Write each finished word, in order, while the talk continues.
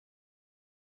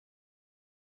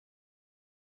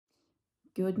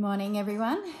Good morning,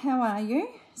 everyone. How are you?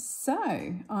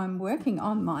 So I'm working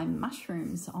on my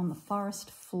mushrooms on the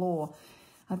forest floor.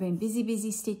 I've been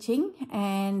busy stitching,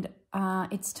 and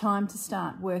it's time to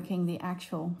start working the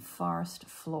actual forest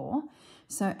floor.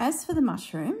 So as for the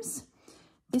mushrooms,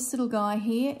 this little guy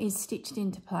here is stitched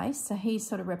into place. So he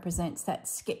sort of represents that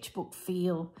sketchbook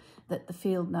feel that the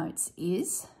field notes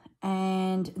is.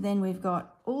 And then we've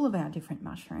got all of our different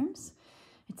mushrooms.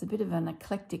 It's a bit of an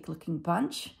eclectic looking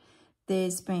bunch.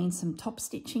 There's been some top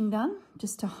stitching done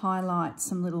just to highlight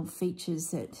some little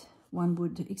features that one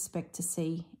would expect to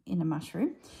see in a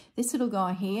mushroom. This little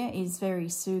guy here is very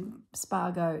Sue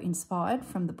Spargo inspired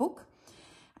from the book.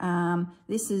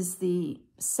 This is the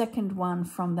second one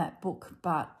from that book,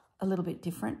 but a little bit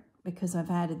different because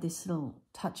I've added this little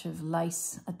touch of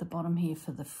lace at the bottom here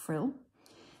for the frill.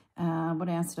 What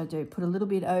else did I do? Put a little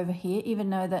bit over here, even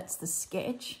though that's the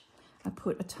sketch. I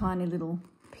put a tiny little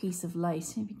piece of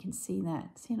lace, if you can see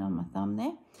that, see it on my thumb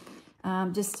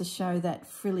there, just to show that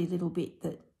frilly little bit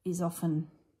that is often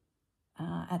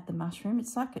at the mushroom.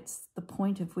 It's like it's the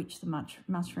point of which the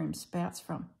mushroom spouts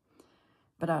from,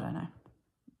 but I don't know.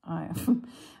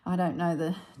 I don't know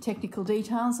the technical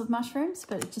details of mushrooms,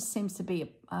 but it just seems to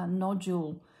be a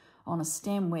nodule on a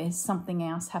stem where something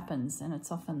else happens, and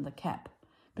it's often the cap.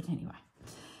 But anyway,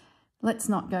 let's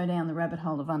not go down the rabbit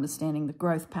hole of understanding the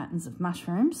growth patterns of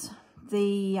mushrooms.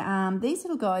 These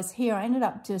little guys here, I ended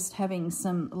up just having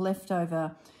some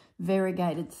leftover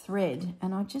variegated thread,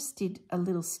 and I just did a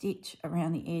little stitch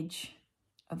around the edge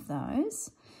of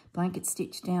those, blanket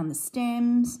stitch down the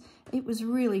stems. It was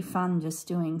really fun just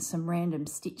doing some random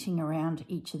stitching around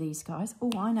each of these guys.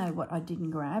 Oh, I know what I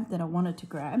didn't grab that I wanted to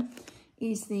grab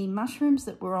is the mushrooms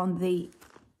that were on the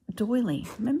doily.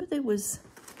 Remember there was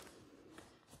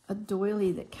a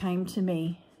doily that came to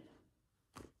me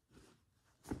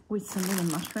with some little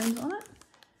mushrooms on it,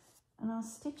 and I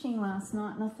was stitching last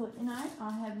night and I thought, you know,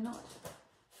 I have not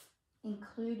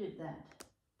included that.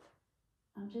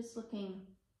 I'm just looking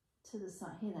to the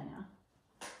side. Here they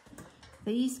are.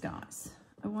 These guys,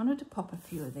 I wanted to pop a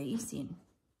few of these in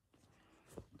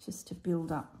just to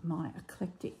build up my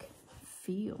eclectic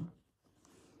feel.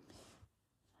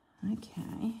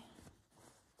 Okay.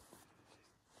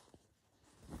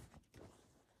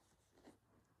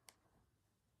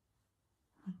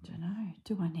 I don't know,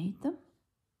 do I need them?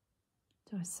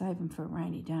 Do I save them for a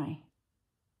rainy day?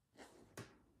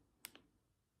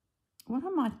 What I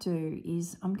might do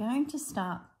is I'm going to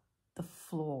start the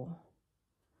floor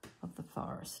of the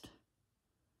forest.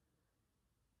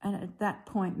 And at that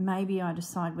point, maybe I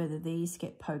decide whether these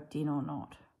get poked in or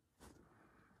not.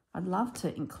 I'd love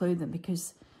to include them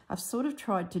because I've sort of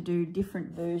tried to do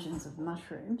different versions of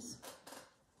mushrooms,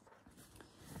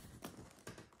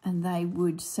 and they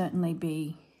would certainly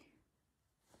be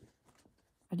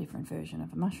a different version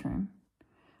of a mushroom.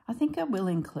 I think I will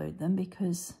include them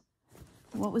because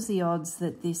what was the odds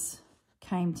that this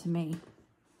came to me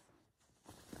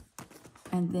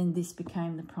and then this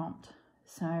became the prompt?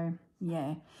 So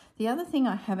yeah. The other thing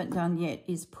I haven't done yet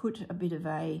is put a bit of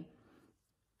a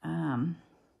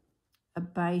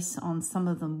base on some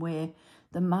of them where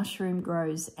the mushroom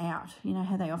grows out. You know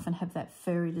how they often have that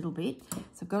furry little bit?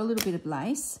 So I've got a little bit of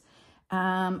lace.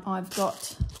 I've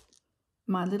got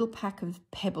my little pack of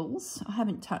pebbles. I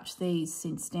haven't touched these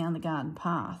since down the garden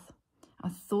path. I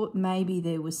thought maybe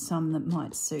there was some that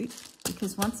might suit,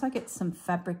 because once I get some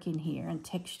fabric in here and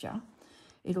texture,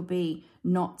 it'll be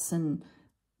knots and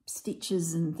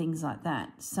stitches and things like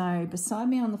that. So beside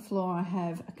me on the floor, I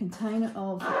have a container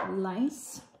of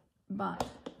lace, but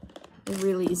there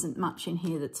really isn't much in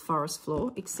here that's forest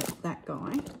floor except that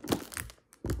guy.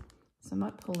 So I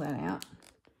might pull that out.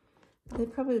 They're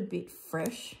probably a bit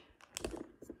fresh,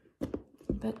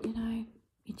 but you know,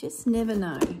 you just never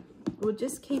know. We'll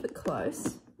just keep it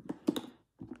close.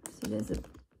 See, there's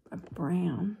a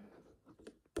brown.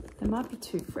 They might be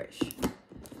too fresh.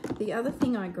 The other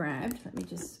thing I grabbed, let me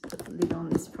just put the lid on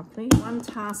this properly, one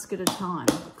task at a time,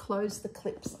 close the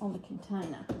clips on the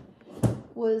container,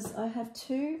 was I have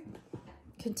two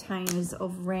containers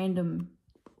of random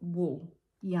wool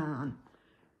yarn,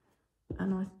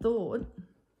 and I thought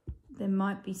there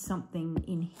might be something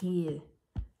in here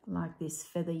like this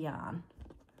feather yarn.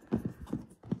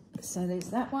 So there's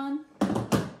that one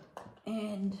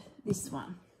and this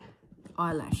one,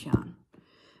 eyelash yarn.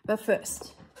 But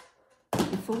first,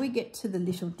 before we get to the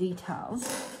little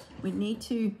details, we need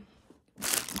to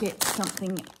get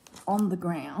something on the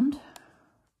ground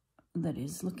that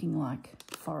is looking like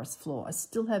forest floor. I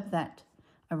still have that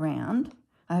around.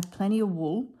 I have plenty of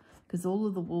wool because all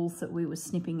of the wools that we were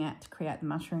snipping at to create the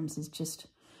mushrooms is just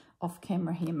off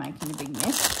camera here making a big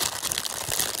mess.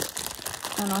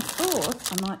 And I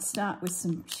thought I might start with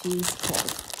some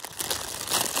cheesecloth.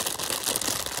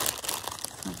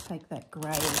 I'll take that grey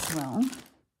as well.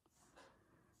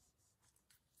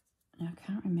 Now, I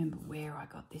can't remember where I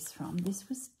got this from. This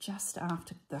was just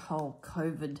after the whole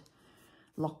COVID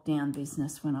lockdown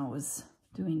business when I was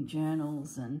doing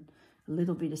journals and a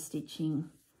little bit of stitching.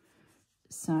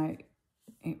 So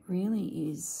it really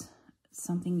is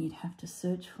something you'd have to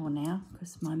search for now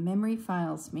because my memory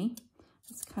fails me.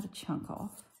 Let's cut a chunk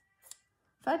off.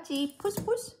 Fudgy, puss,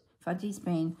 puss. Fudgy's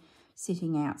been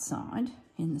sitting outside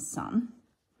in the sun.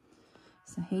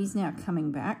 So he's now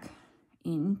coming back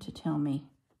in to tell me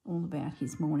all about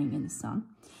his morning in the sun.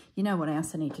 You know what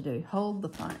else I need to do? Hold the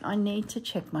phone. I need to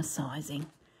check my sizing.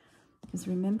 Because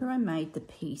remember I made the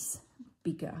piece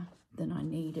bigger than I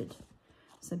needed.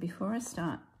 So before I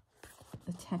start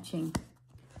attaching,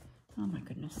 oh my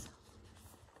goodness,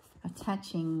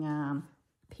 attaching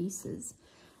pieces,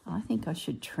 I think I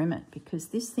should trim it because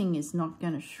this thing is not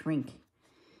going to shrink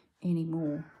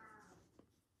anymore.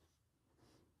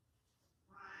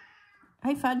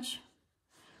 Hey, Fudge.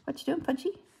 What you doing,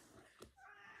 Fudgy?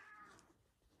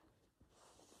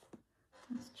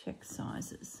 Let's check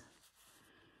sizes.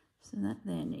 So that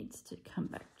there needs to come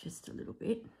back just a little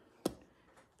bit.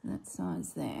 That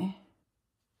size there.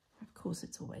 Of course,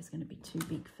 it's always going to be too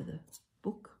big for the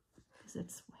book because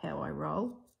that's how I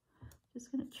roll.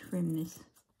 Just going to trim this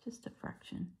just a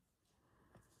fraction.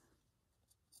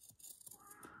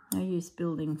 No use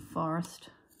building forest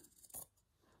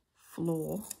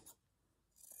floor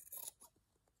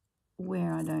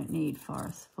where I don't need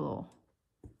forest floor.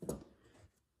 So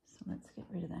let's get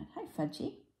rid of that. Hey,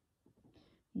 Fudgy.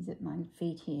 He's at my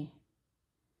feet here.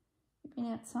 You've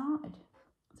been outside.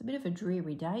 It's a bit of a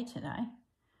dreary day today.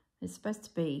 There's supposed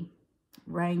to be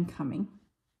rain coming.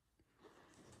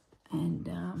 And,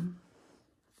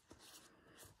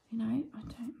 you know, I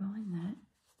don't mind that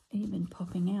even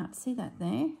popping out. See that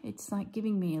there? It's like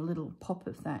giving me a little pop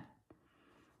of that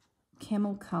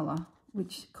camel colour,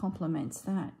 which complements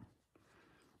that.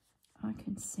 I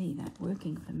can see that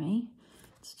working for me.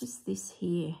 It's just this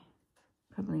here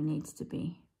probably needs to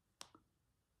be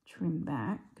trimmed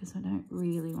back because I don't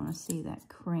really want to see that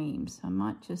cream. So I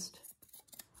might just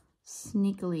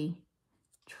sneakily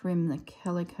trim the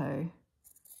calico.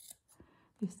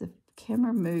 If the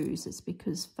camera moves, it's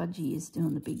because Fudgy is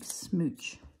doing the big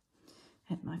smooch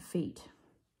at my feet.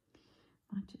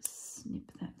 I just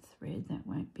snip that thread. That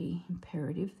won't be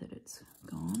imperative that it's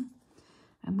gone.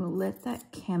 And we'll let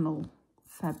that camel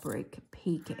fabric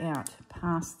peek out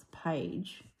past the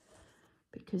page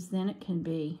because then it can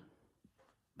be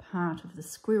part of the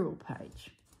squirrel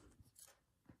page.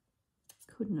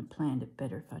 Couldn't have planned it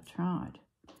better if I tried.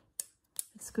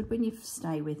 It's good when you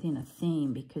stay within a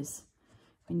theme because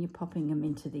when you're popping them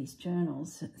into these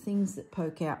journals, things that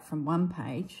poke out from one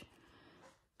page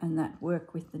and that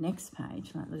work with the next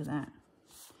page, like look at that.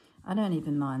 I don't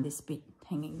even mind this bit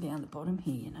hanging down the bottom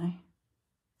here, you know.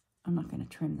 I'm not going to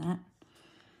trim that.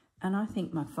 And I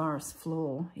think my forest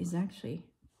floor is actually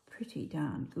pretty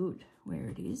darn good where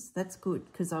it is. That's good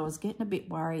because I was getting a bit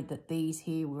worried that these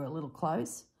here were a little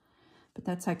close, but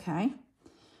that's okay.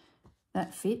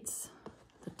 That fits.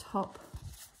 The top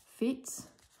fits.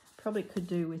 Probably could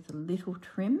do with a little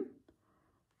trim,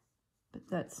 but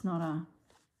that's not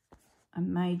a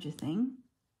major thing.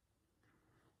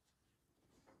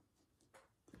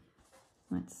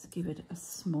 Let's give it a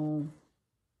small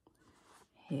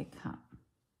haircut.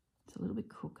 It's a little bit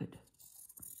crooked.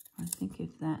 I think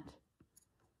if that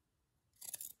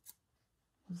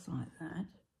was like that.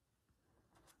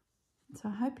 So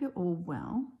I hope you're all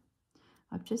well.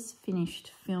 I've just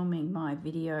finished filming my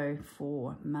video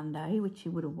for Monday, which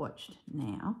you would have watched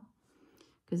now,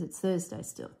 because it's Thursday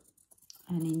still.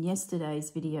 And in yesterday's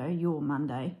video, your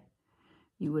Monday,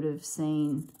 you would have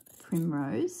seen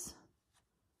Primrose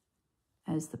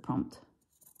as the prompt.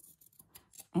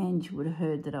 And you would have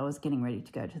heard that I was getting ready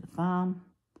to go to the farm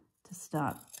to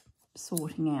start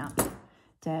sorting out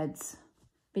Dad's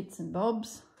bits and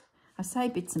bobs. I say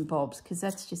bits and bobs because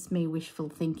that's just me wishful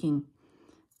thinking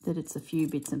that it's a few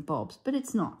bits and bobs, but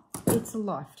it's not. It's a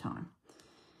lifetime.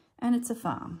 And it's a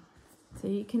farm, so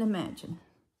you can imagine.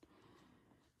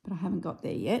 But I haven't got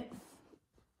there yet.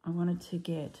 I wanted to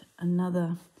get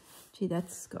another, gee,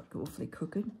 that's got awfully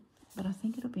crooked, but I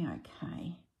think it'll be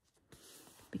okay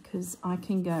because I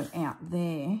can go out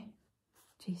there.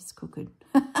 Gee, it's crooked.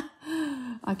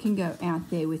 I can go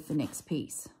out there with the next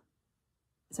piece.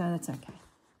 So that's okay.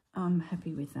 I'm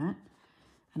happy with that,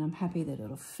 and I'm happy that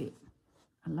it'll fit.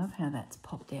 I love how that's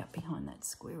popped out behind that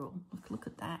squirrel. Look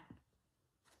at that.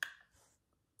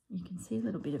 You can see a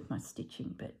little bit of my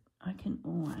stitching, but I can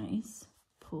always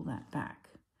pull that back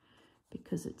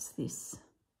because it's this.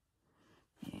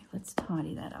 Yeah, let's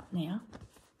tidy that up now.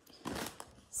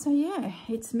 So yeah,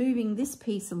 it's moving this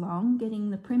piece along, getting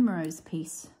the primrose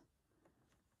piece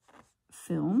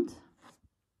filmed.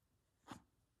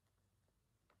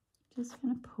 Just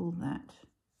going to pull that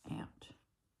out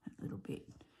a little bit,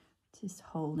 just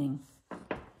holding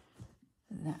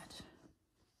that.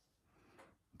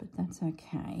 But that's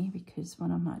okay, because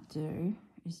what I might do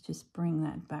is just bring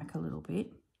that back a little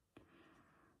bit.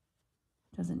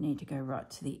 Doesn't need to go right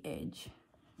to the edge.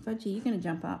 Fudgy, you're going to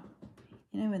jump up.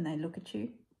 You know when they look at you?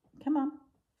 Come on.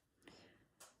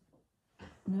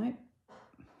 No.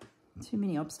 Too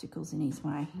many obstacles in his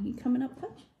way. Are you coming up,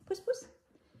 Fudge? Puss, puss.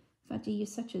 Fudgy, you're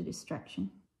such a distraction.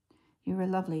 You're a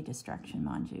lovely distraction,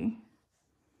 mind you.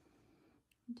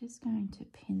 I'm just going to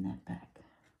pin that back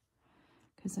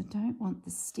because I don't want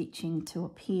the stitching to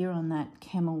appear on that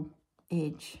camel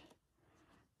edge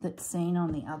that's seen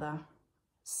on the other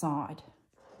side.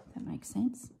 That makes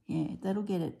sense? Yeah, that'll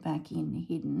get it back in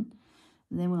hidden.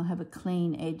 And then we'll have a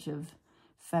clean edge of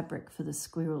fabric for the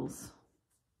squirrels.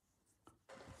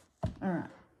 All right,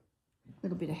 a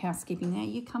little bit of housekeeping there.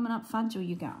 You coming up, Fudge, or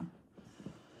you going?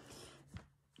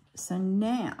 So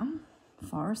now,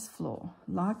 forest floor.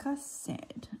 Like I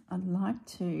said, I'd like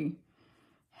to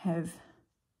have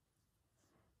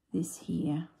this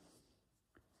here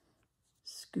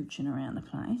scooching around the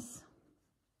place.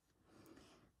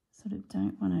 Sort of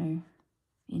don't want to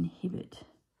inhibit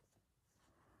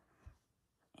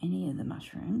any of the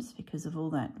mushrooms because of all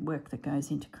that work that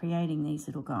goes into creating these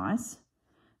little guys.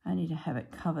 I need to have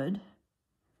it covered.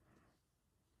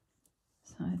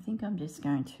 So I think I'm just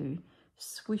going to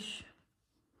swish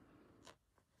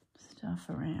stuff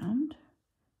around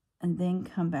and then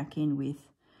come back in with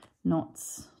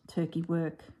knots, turkey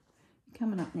work.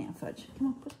 Coming up now, Fudge. Come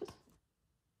on, push, push.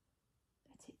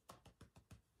 That's it.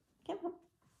 Come on.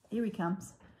 Here he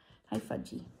comes. Hey,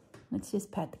 Fudgy. Let's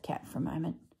just pat the cat for a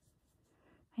moment.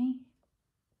 Hey,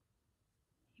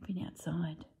 you've been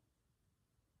outside.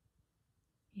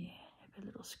 Yeah, have a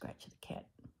little scratch of the cat.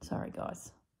 Sorry,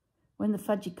 guys. When the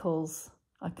Fudgy calls,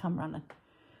 I come running.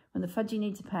 When the Fudgy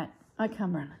needs a pat, I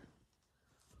come running.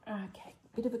 Okay,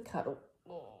 bit of a cuddle.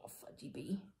 Oh, Fudgy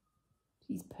bee.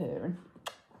 She's purring.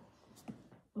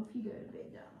 Off you go to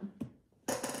bed, darling.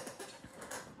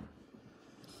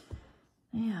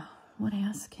 Now, what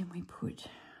else can we put?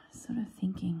 Sort of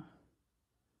thinking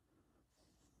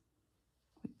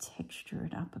we texture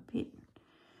it up a bit.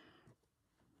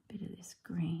 Bit of this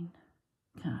green.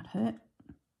 Can't hurt.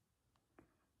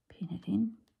 Pin it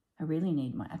in. I really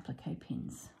need my applique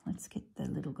pins. Let's get the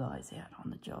little guys out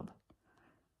on the job.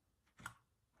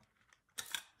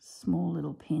 Small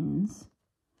little pins.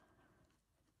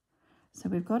 So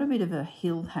we've got a bit of a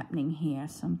hill happening here,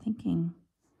 so I'm thinking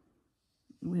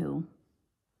we'll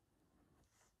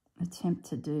attempt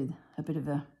to do a bit of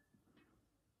a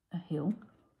hill.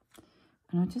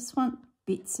 And I just want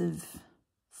bits of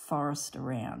forest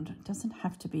around. It doesn't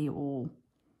have to be all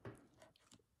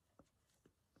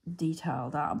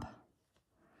detailed up,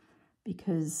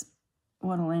 because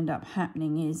what will end up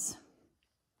happening is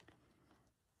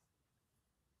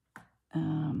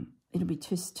it'll be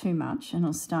just too much and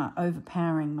I'll start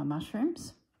overpowering my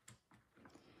mushrooms.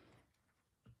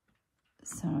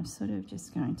 So I'm sort of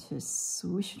just going to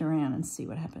swish it around and see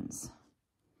what happens.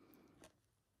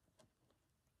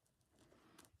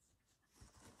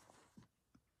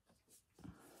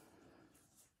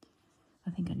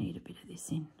 I think I need a bit of this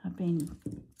in. I've been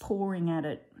pouring at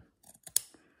it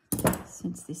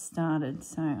since this started,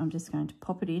 so I'm just going to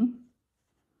pop it in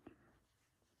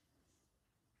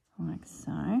like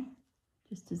so,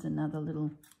 just as another little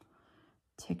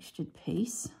textured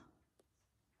piece.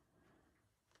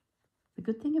 The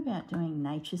good thing about doing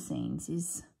nature scenes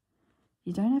is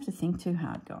you don't have to think too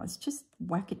hard, guys. Just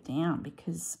whack it down,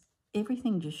 because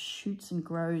everything just shoots and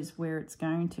grows where it's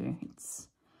going to.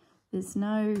 There's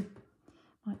no,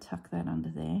 might tuck that under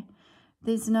there.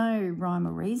 There's no rhyme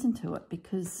or reason to it,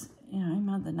 because, you know,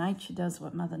 Mother Nature does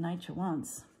what Mother Nature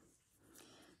wants.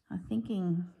 I'm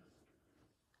thinking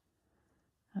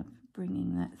of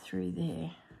bringing that through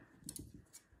there.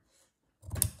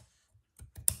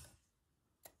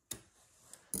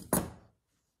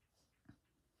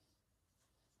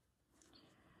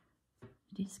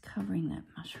 It is covering that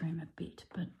mushroom a bit,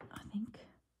 but I think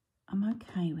I'm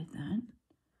okay with that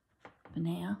for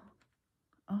now.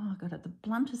 Oh, I got it. The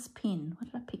bluntest pin.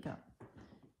 What did I pick up?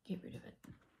 Get rid of it.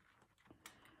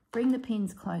 Bring the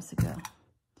pins closer, girl.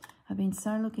 I've been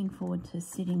so looking forward to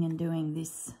sitting and doing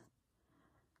this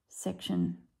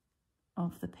section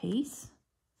of the piece,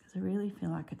 because I really feel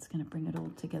like it's going to bring it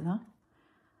all together.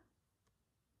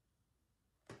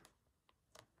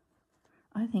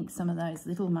 I think some of those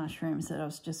little mushrooms that I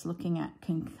was just looking at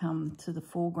can come to the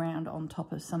foreground on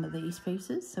top of some of these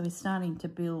pieces. So we're starting to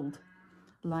build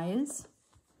layers.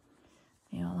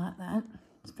 Yeah, I like that.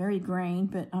 It's very green,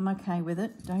 but I'm okay with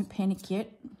it. Don't panic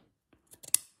yet.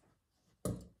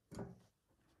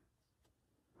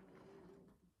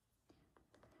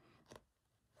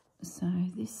 So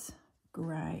this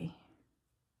grey,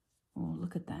 oh,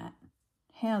 look at that.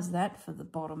 How's that for the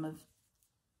bottom of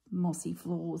mossy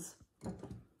floors?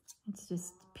 Let's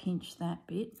just pinch that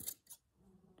bit.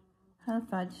 Hello,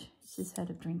 Fudge. He's just had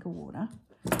a drink of water.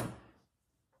 I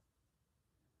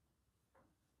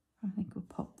think we'll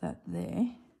pop that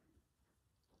there.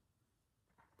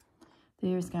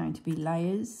 There is going to be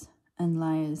layers and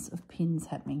layers of pins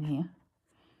happening here.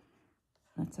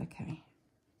 That's okay.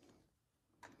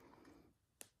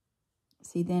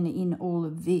 See, then in all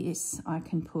of this, I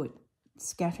can put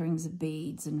scatterings of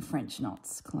beads and French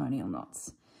knots, colonial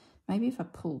knots. Maybe if I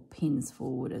pull pins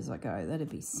forward as I go, that'd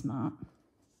be smart.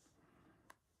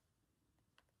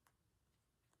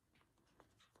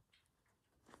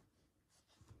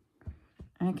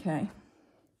 Okay,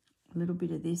 a little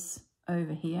bit of this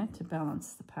over here to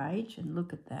balance the page, and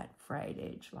look at that frayed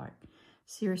edge. Like,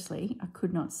 seriously, I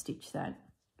could not stitch that.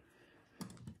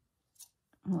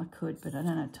 Well, I could, but I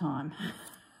don't have time.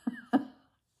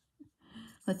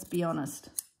 Let's be honest.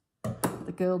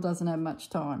 The girl doesn't have much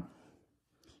time.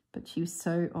 But she was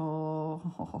so,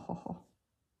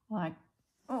 like,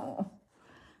 oh,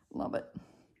 love it.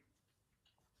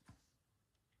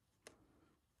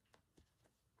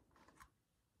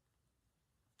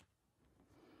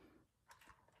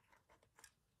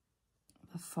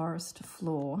 The forest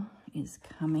floor is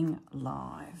coming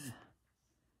live.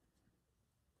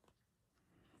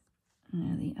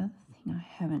 Now, the other thing I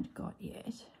haven't got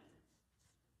yet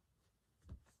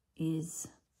is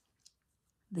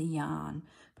the yarn.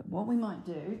 But what we might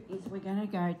do is we're going to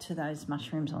go to those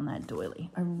mushrooms on that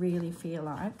doily. I really feel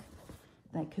like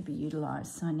they could be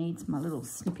utilised. So I need my little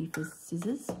snippy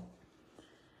scissors.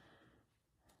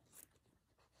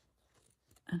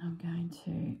 And I'm going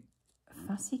to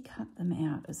fussy cut them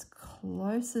out as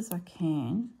close as I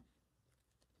can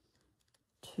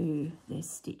to their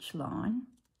stitch line.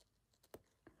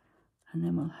 And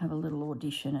then we'll have a little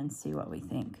audition and see what we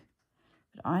think.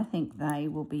 But I think they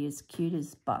will be as cute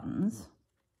as buttons.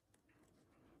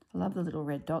 I love the little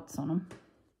red dots on them.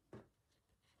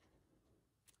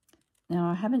 Now,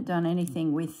 I haven't done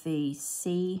anything with the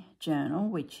Sea Journal,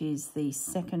 which is the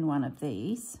second one of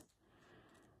this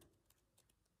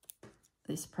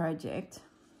project.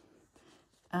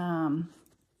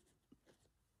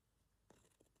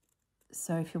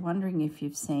 So if you're wondering if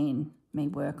you've seen me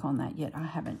work on that yet, I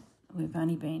haven't. We've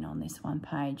only been on this one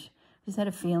page. I just had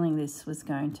a feeling this was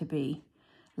going to be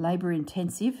labour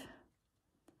intensive.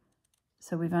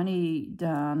 So we've only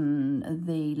done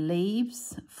the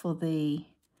leaves for the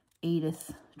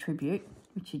Edith tribute,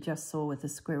 which you just saw with the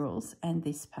squirrels, and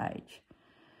this page.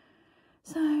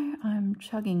 So I'm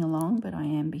chugging along, but I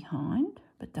am behind,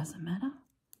 but doesn't matter.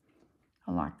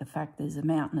 I like the fact there's a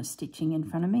mountain of stitching in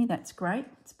front of me. That's great.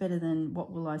 It's better than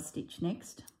what will I stitch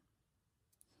next.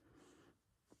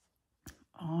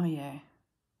 Oh yeah,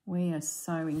 we are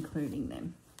so including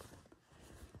them.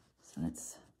 So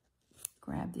let's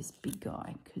grab this big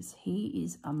guy because he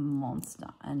is a monster.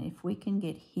 And if we can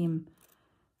get him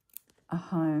a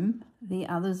home, the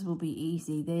others will be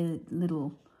easy. They're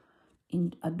little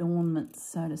adornments,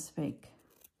 so to speak.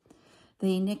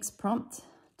 The next prompt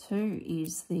too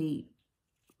is the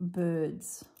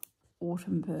birds,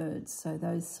 autumn birds. So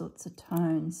those sorts of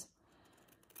tones.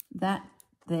 That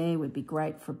there would be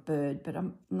great for a bird, but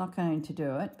I'm not going to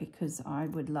do it because I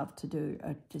would love to do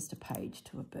just a page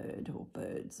to a bird or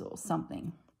birds or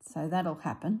something. So that'll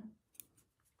happen.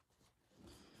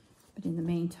 But in the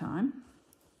meantime,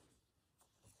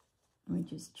 we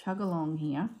just chug along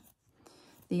here.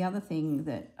 The other thing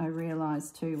that I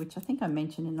realised too, which I think I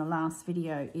mentioned in the last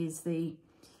video, is the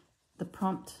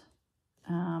prompt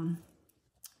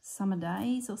summer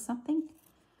days or something.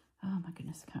 Oh my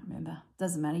goodness, I can't remember.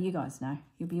 Doesn't matter, you guys know.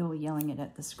 You'll be all yelling it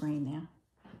at the screen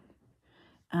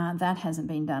now. That hasn't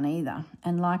been done either.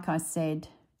 And like I said,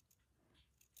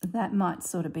 that might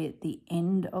sort of be at the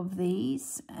end of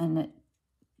these and it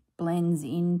blends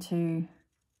into,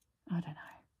 I don't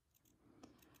know.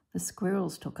 The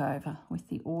squirrels took over with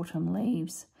the autumn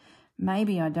leaves.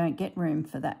 Maybe I don't get room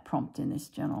for that prompt in this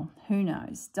journal. Who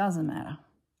knows? Doesn't matter.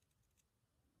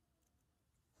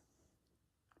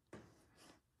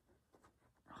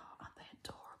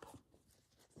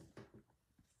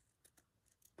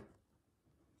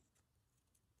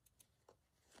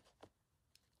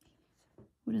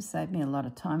 Would have saved me a lot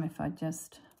of time if I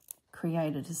just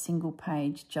created a single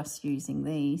page just using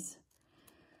these,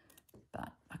 but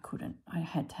I couldn't. I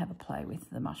had to have a play with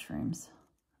the mushrooms,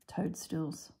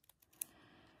 toadstools.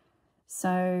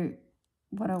 So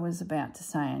what I was about to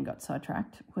say and got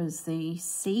sidetracked was the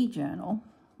sea journal,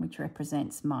 which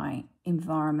represents my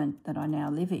environment that I now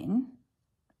live in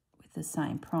with the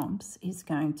same prompts, is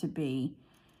going to be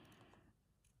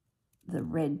the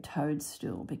red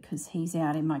toadstool, because he's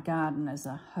out in my garden as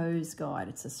a hose guide.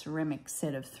 It's a ceramic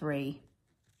set of 3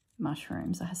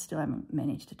 mushrooms. I still haven't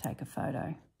managed to take a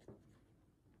photo.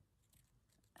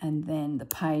 And then the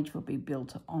page will be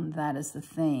built on that as the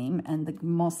theme, and the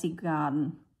mossy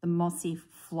garden, the mossy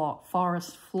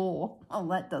forest floor, oh,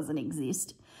 that doesn't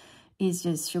exist, is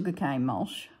just sugarcane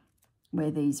mulch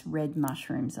where these red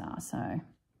mushrooms are. So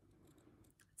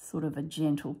it's sort of a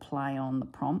gentle play on the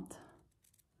prompt,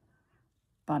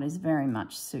 but is very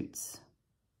much suits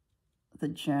the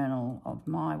journal of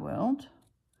my world.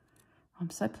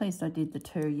 I'm so pleased I did the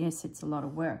 2. Yes, it's a lot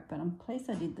of work, but I'm pleased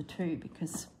I did the 2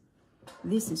 because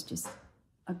this is just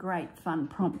a great fun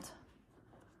prompt.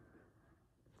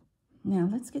 Now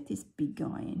let's get this big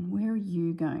guy in. Where are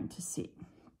you going to sit?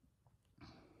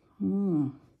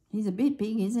 He's a bit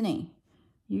big, isn't he?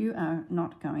 You are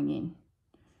not going in.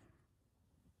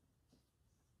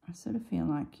 I sort of feel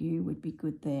like you would be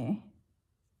good there.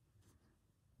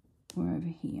 We're over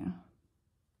here.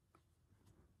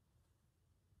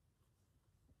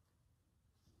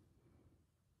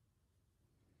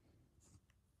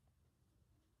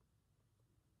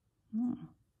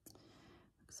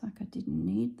 Looks like I didn't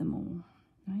need them all.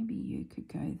 Maybe you could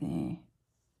go there.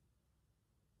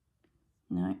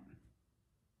 No.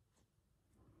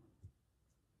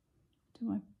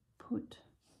 Do I put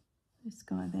this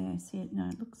guy there? See it? No,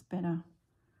 it looks better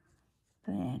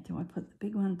there. Do I put the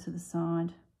big one to the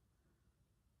side?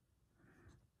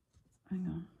 Hang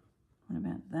on. What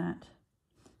about that?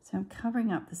 So I'm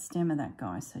covering up the stem of that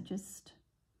guy. So just...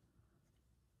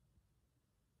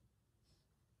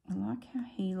 I like how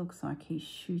he looks like he's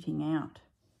shooting out.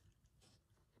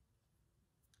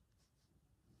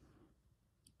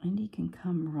 And he can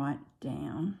come right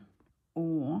down,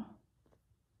 or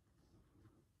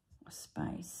a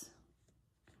space.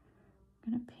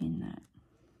 I'm going to pin that.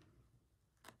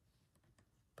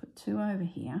 Put 2 over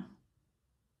here.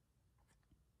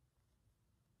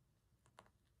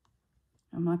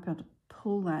 I might be able to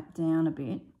pull that down a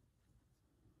bit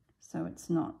so it's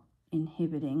not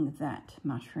inhibiting that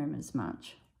mushroom as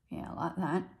much. Yeah, like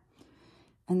that.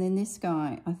 And then this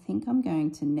guy, I think I'm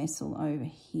going to nestle over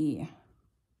here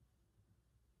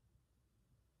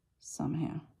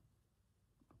somehow.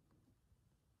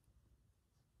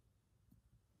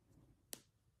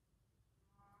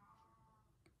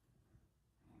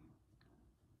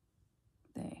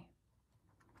 There.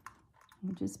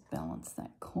 We'll just balance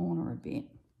that corner a bit.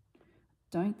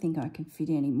 Don't think I can fit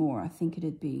any more. I think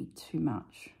it'd be too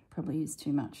much. Probably is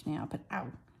too much now, but ow,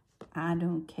 I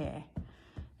don't care.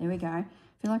 There we go. I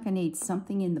feel like I need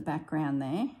something in the background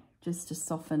there just to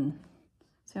soften.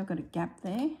 See, I've got a gap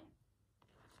there.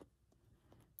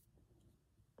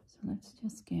 So let's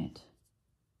just get,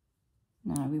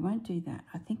 no, we won't do that.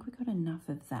 I think we've got enough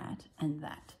of that and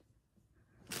that.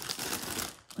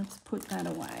 Let's put that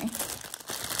away.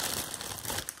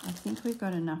 I think we've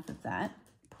got enough of that.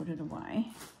 Put it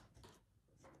away.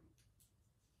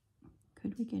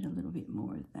 Could we get a little bit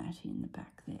more of that in the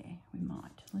back there? We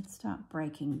might. Let's start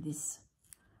breaking this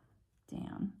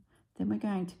down. Then we're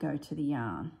going to go to the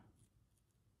yarn.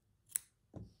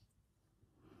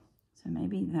 So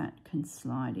maybe that can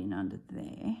slide in under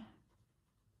there.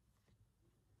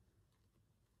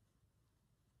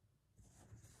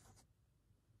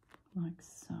 Like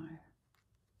so.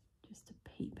 Just to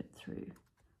peep it through.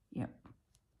 Yep.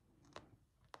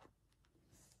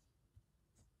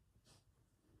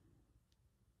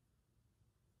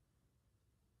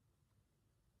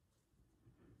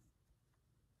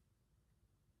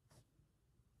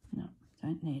 No,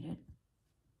 don't need it.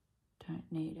 Don't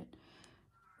need it.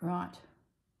 Right.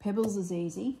 Pebbles is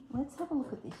easy. Let's have a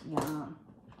look at this yarn.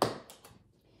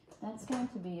 That's going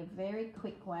to be a very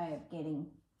quick way of getting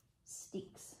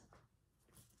sticks.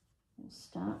 We'll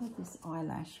start with this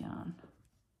eyelash yarn.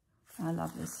 I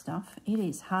love this stuff. It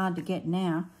is hard to get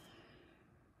now.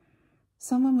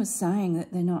 Someone was saying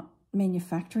that they're not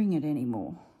manufacturing it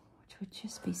anymore, which would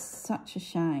just be such a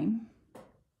shame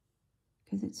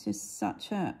because it's just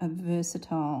such a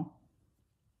versatile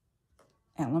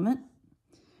element.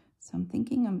 So I'm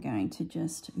thinking I'm going to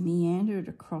just meander it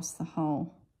across the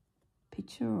whole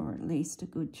picture, or at least a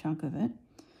good chunk of it.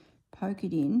 Poke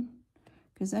it in,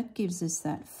 because that gives us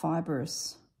that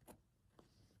fibrous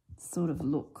sort of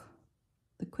look,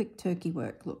 the quick turkey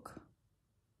work look.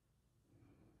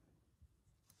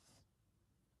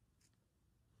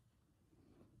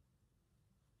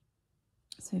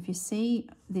 So if you see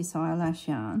this eyelash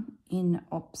yarn in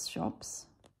ops shops,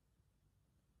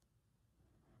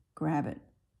 grab it,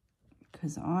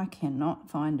 because I cannot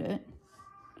find it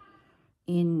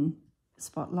in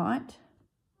Spotlight.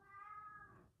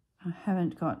 I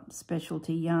haven't got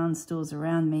specialty yarn stores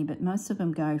around me, but most of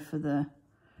them go for the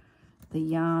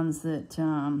yarns that,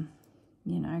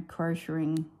 you know,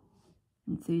 crocheting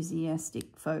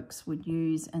enthusiastic folks would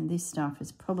use, and this stuff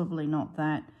is probably not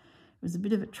that. It was a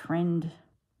bit of a trend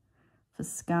for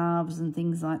scarves and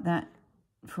things like that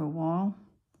for a while,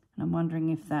 and I'm wondering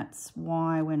if that's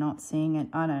why we're not seeing it.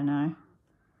 I don't know,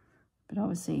 but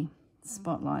obviously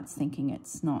Spotlight's thinking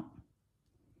it's not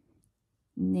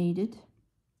needed.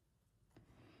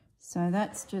 So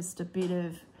that's just a bit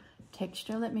of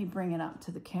texture. Let me bring it up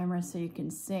to the camera so you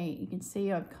can see. You can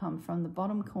see I've come from the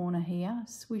bottom corner here,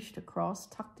 swished across,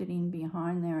 tucked it in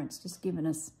behind there. It's just given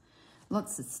us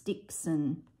lots of sticks,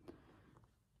 and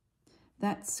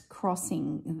that's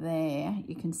crossing there.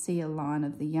 You can see a line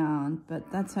of the yarn,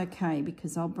 but that's okay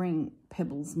because I'll bring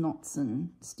pebbles, knots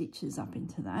and stitches up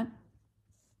into that.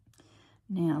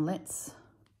 Now let's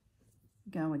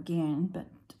go again, but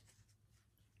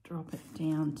drop it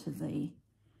down to the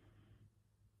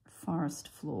forest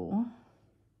floor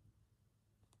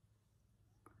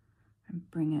and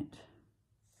bring it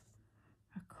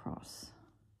across.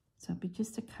 So it'll be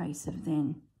just a case of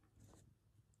then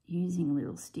using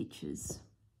little stitches.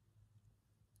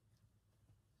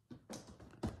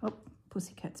 Oh,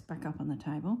 Pussycat's back up on the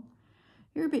table.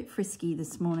 You're a bit frisky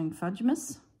this morning,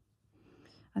 Fudgemus.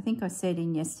 I think I said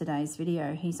in yesterday's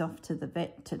video he's off to the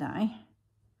vet today.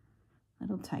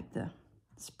 That'll take the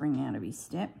spring out of his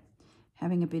step.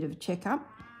 Having a bit of a checkup,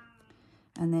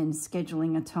 and then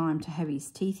scheduling a time to have his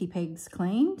teethy pegs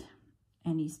cleaned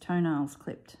and his toenails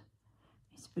clipped.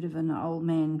 It's a bit of an old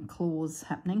man claws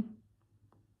happening.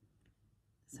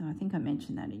 So I think I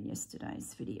mentioned that in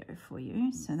yesterday's video for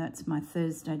you. So that's my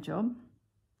Thursday job.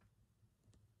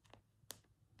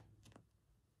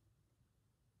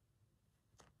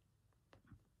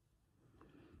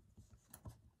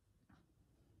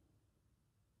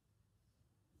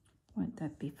 Won't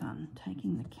that be fun,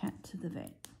 taking the cat to the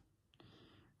vet?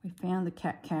 We found the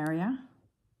cat carrier.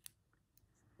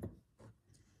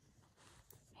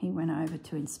 He went over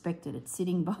to inspect it. It's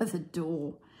sitting by the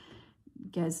door.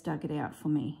 Gaz dug it out for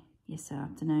me yesterday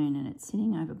afternoon, and it's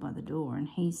sitting over by the door, and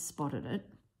he's spotted it.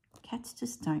 Cats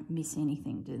just don't miss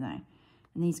anything, do they?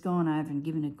 And he's gone over and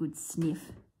given a good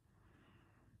sniff.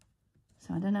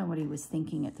 So I don't know what he was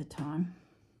thinking at the time.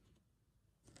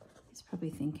 He's probably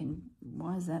thinking,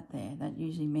 why is that there? That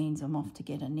usually means I'm off to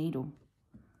get a needle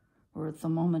or a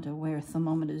thermometer, where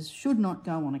thermometers should not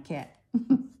go on a cat.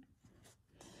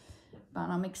 But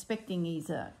I'm expecting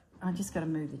I just got to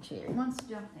move the chair. He wants to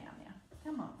jump down now.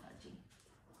 Come on, Fudgy.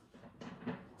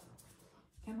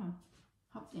 Come on,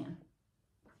 hop down.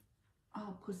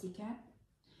 Oh, pussycat.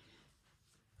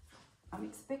 I'm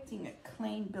expecting a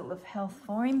clean bill of health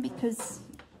for him because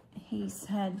he's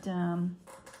had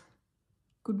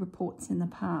good reports in the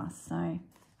past, so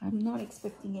I'm not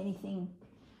expecting anything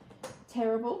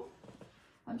terrible.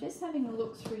 I'm just having a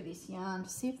look through this yarn to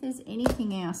see if there's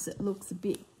anything else that looks a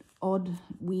bit odd,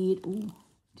 weird. Ooh, do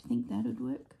you think that would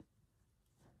work?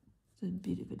 It's a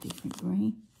bit of a different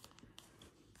green.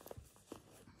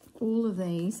 All of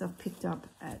these I've picked up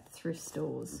at thrift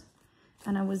stores,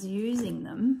 and I was using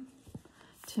them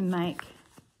to make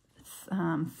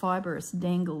fibrous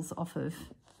dangles off of,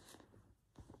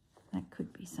 that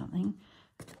could be something,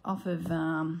 off of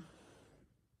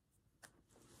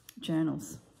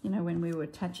journals. You know, when we were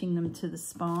attaching them to the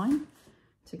spine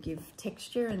to give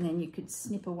texture, and then you could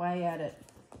snip away at it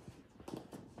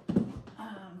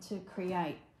to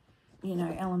create, you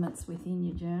know, elements within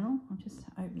your journal. I'm just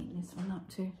opening this one up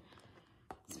too.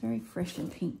 It's very fresh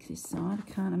and pink this side. I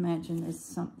can't imagine there's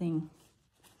something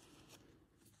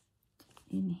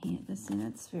in here.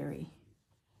 That's very,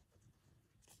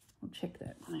 we'll check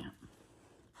that one out.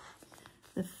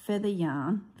 The feather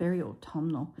yarn, very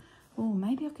autumnal. Oh,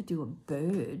 maybe I could do a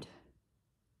bird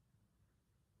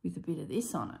with a bit of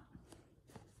this on it.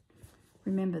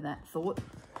 Remember that thought.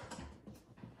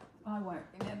 I won't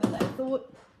remember that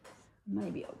thought.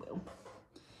 Maybe I will.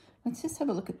 Let's just have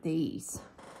a look at these.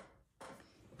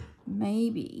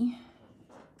 Maybe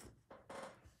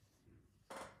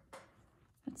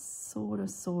it's sort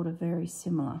of very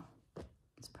similar.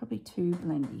 It's probably too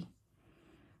blendy.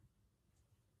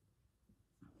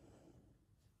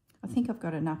 I think I've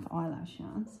got enough eyelash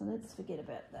yarn, so let's forget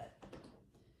about that.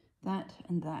 that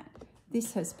and that.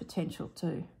 This has potential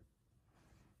to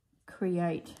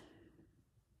create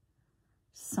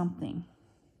something.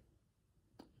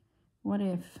 What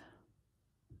if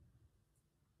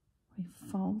we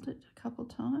fold it a couple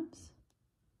times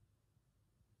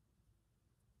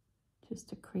just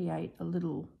to create a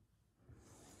little,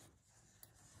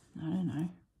 I don't know,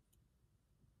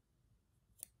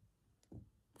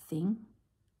 thing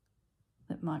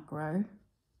that might grow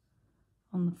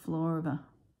on the floor of a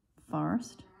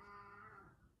forest.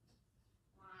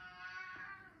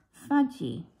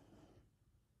 Fudgy.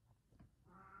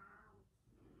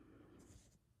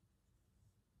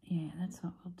 Yeah, that's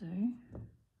what we'll do.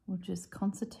 We'll just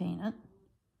concertina it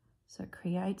so it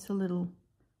creates a little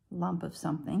lump of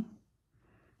something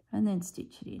and then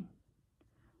stitch it in.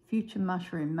 Future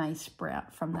mushroom may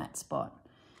sprout from that spot.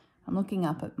 I'm looking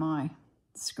up at my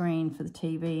screen for the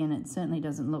TV and it certainly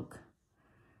doesn't look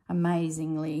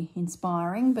amazingly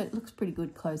inspiring, but it looks pretty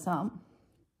good close up.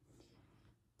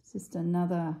 It's just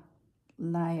another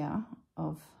layer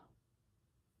of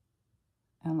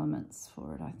elements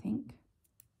for it, I think.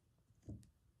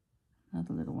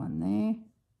 Another little one there.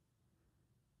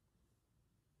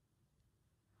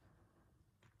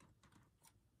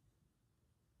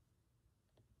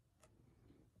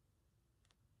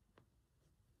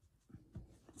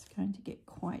 It's going to get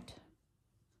quite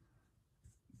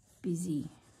busy.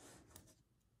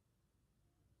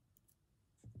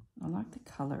 I like the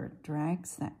colour, it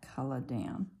drags that colour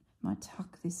down. I might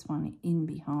tuck this one in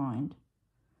behind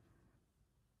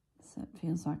so it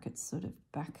feels like it's sort of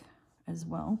back as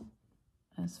well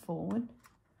as forward.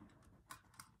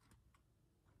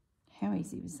 How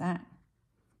easy was that?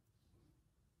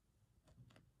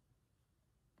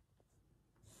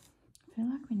 I feel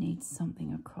like we need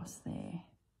something across there.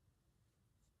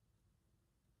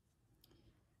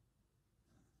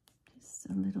 Just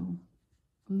a little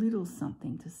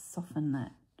something to soften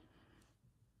that.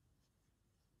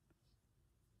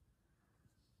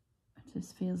 It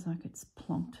just feels like it's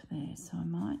plonked there, so I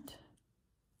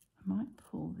might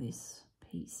pull this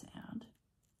piece out.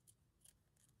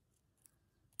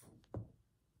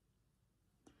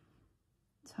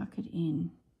 Tuck it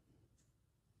in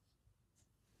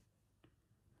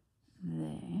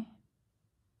there.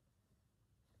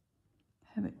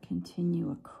 Have it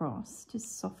continue across,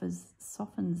 just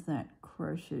softens that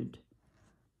crocheted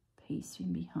piece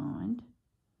in behind.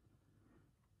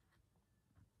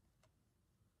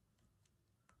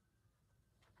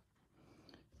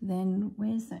 Then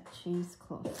where's that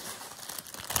cheesecloth?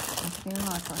 I feel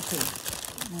like I could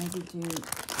maybe do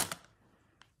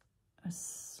a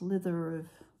slither of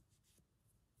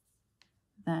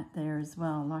that there as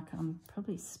well. Like I'm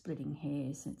probably splitting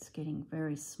hairs. It's getting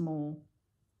very small.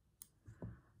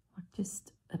 Like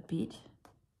just a bit.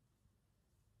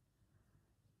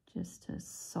 Just to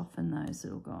soften those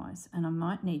little guys. And I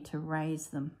might need to raise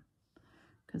them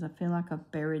because I feel like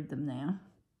I've buried them now.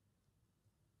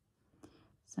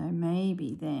 So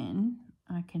maybe then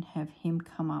I can have him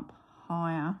come up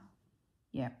higher.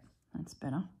 Yep, that's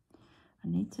better. I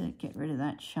need to get rid of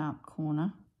that sharp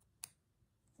corner.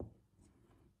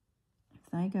 If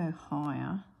they go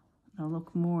higher, they'll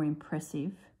look more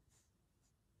impressive.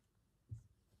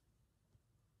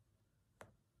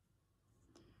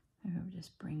 Maybe I'll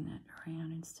just bring that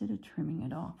around instead of trimming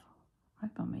it off. I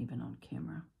hope I'm even on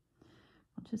camera.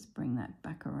 I'll just bring that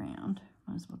back around.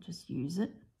 Might as well just use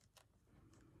it.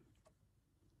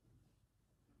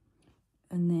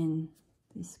 And then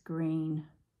this green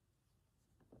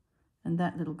and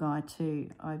that little guy too,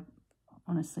 I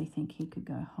honestly think he could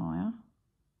go higher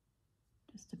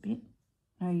just a bit.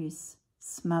 No use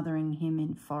smothering him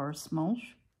in forest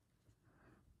mulch.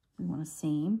 We want to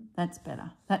see him. That's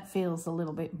better. That feels a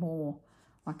little bit more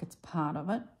like it's part of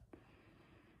it.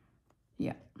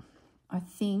 Yeah, I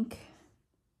think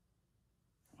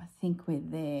we're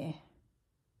there.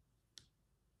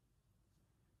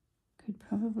 Could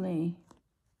probably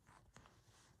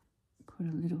put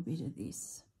a little bit of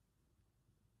this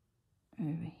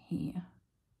over here.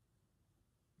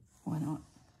 Why not?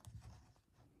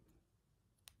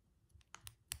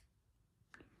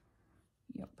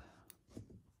 Yep.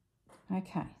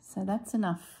 Okay, so that's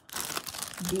enough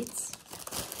bits.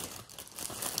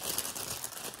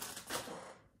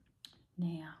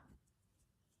 Now,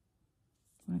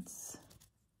 let's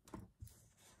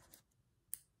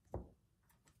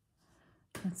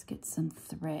get some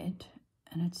thread,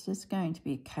 and it's just going to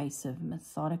be a case of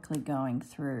methodically going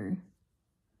through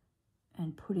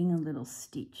and putting a little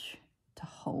stitch to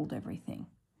hold everything.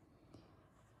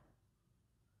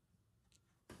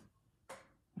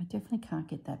 I definitely can't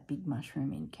get that big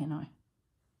mushroom in, can I?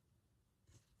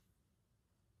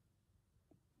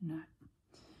 No.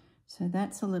 So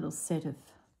that's a little set of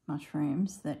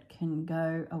mushrooms that can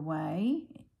go away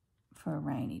for a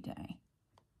rainy day.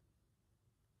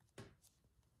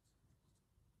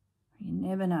 You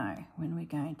never know when we're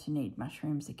going to need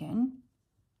mushrooms again.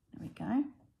 There we go.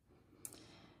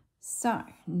 So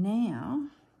now,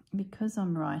 because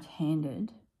I'm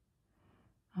right-handed,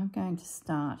 I'm going to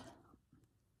start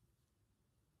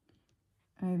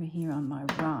over here on my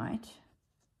right.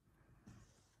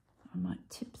 I might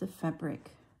tip the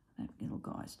fabric. That little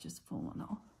guy's just fallen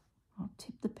off. I'll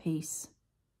tip the piece.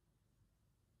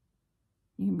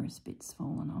 Numerous bits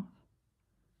fallen off.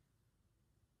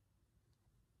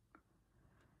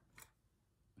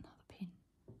 Another pin.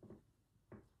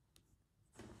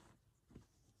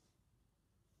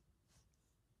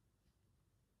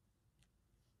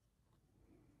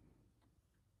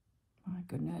 My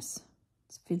goodness,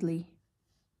 it's fiddly.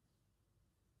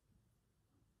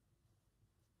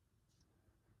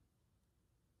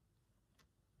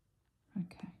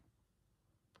 Okay,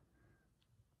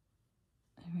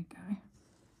 there we go.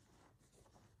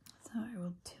 So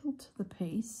we'll tilt the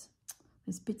piece.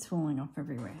 There's bits falling off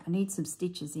everywhere. I need some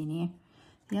stitches in here.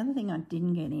 The other thing I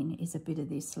didn't get in is a bit of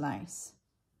this lace.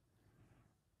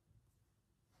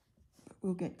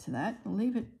 We'll get to that. We'll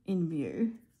leave it in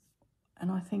view.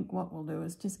 And I think what we'll do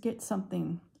is just get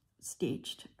something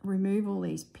stitched, remove all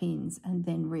these pins, and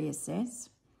then reassess.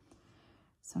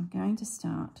 So I'm going to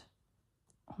start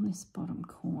on this bottom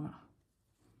corner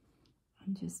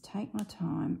and just take my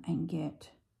time and get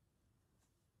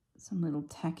some little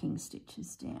tacking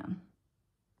stitches down,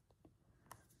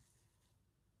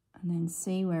 and then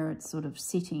see where it's sort of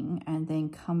sitting, and then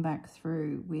come back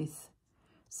through with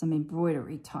some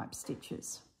embroidery type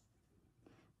stitches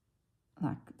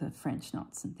like the French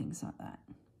knots and things like that.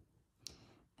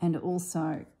 And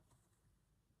also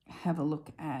have a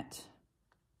look at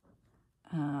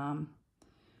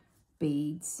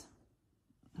beads.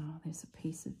 Oh, there's a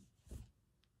piece of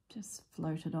just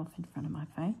floated off in front of my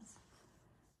face.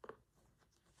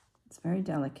 It's very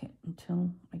delicate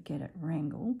until I get it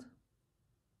wrangled.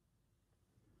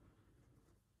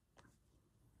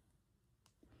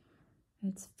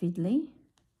 It's fiddly,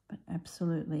 but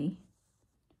absolutely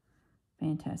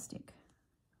fantastic.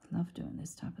 I love doing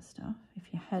this type of stuff.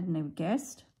 If you hadn't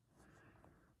guessed,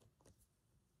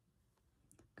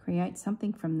 create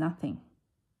something from nothing.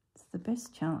 It's the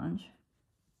best challenge.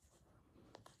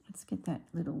 Let's get that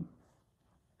little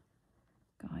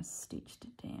guy stitched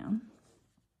down.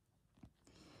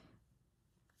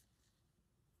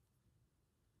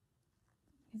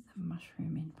 Get the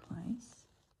mushroom in place.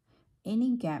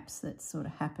 Any gaps that sort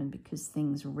of happen because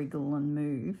things wriggle and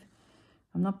move,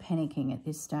 I'm not panicking at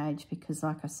this stage, because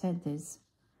like I said, there's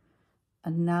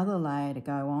another layer to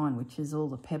go on, which is all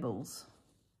the pebbles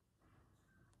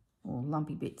or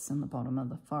lumpy bits on the bottom of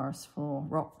the forest floor,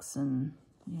 rocks and,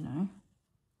 you know.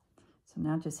 So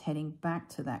now just heading back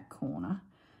to that corner,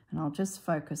 and I'll just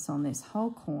focus on this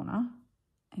whole corner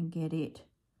and get it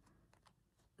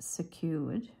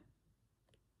secured.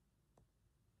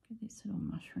 Give this little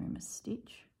mushroom a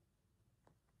stitch.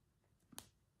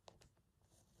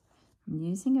 I'm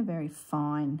using a very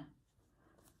fine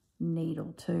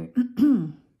needle too.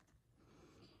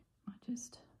 I'll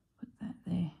just put that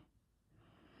there.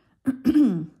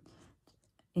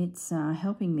 It's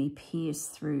helping me pierce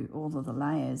through all of the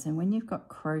layers, and when you've got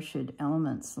crocheted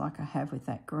elements like I have with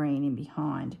that green in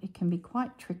behind, it can be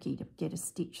quite tricky to get a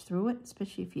stitch through it,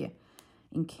 especially if you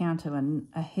encounter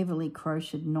a heavily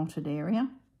crocheted knotted area.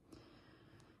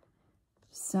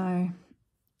 So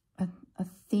a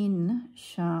thin,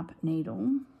 sharp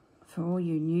needle for all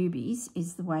you newbies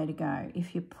is the way to go.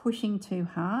 If you're pushing too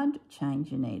hard,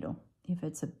 change your needle. If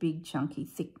it's a big, chunky,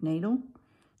 thick needle,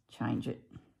 change it.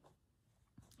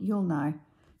 You'll know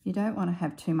you don't want to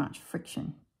have too much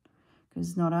friction,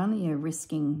 because not only are you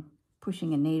risking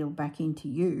pushing a needle back into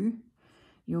you,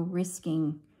 you're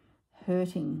risking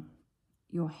hurting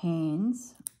your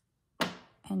hands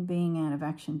and being out of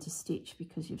action to stitch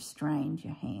because you've strained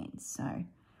your hands. So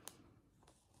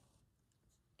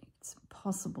it's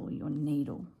possible your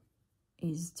needle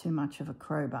is too much of a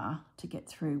crowbar to get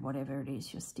through whatever it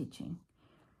is you're stitching.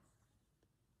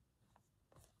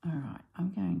 All right,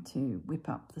 I'm going to whip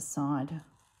up the side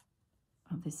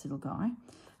of this little guy.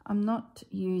 I'm not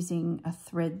using a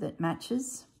thread that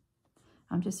matches.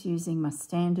 I'm just using my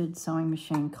standard sewing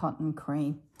machine cotton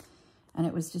cream, and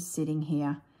it was just sitting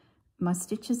here. My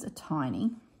stitches are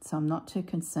tiny, so I'm not too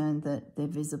concerned that they're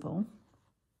visible.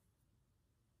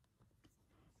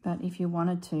 But if you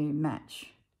wanted to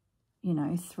match, you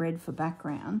know, thread for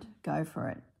background, go for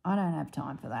it. I don't have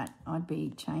time for that. I'd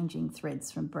be changing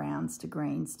threads from browns to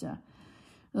greens to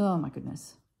Oh my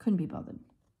goodness, couldn't be bothered.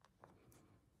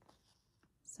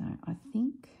 So I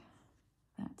think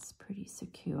that's pretty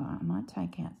secure. I might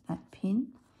take out that pin,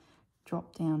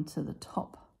 drop down to the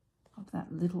top of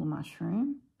that little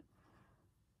mushroom,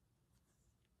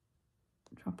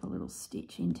 drop a little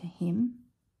stitch into him.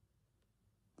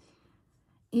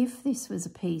 If this was a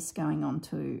piece going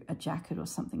onto a jacket or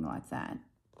something like that,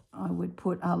 I would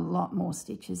put a lot more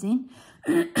stitches in.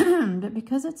 But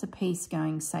because it's a piece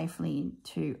going safely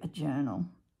into a journal,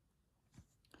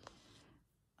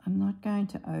 I'm not going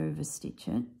to overstitch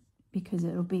it because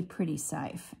it'll be pretty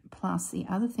safe. Plus, the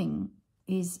other thing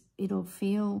is it'll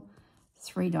feel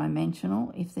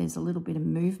three-dimensional if there's a little bit of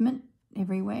movement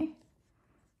everywhere.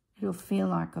 It'll feel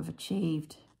like I've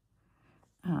achieved,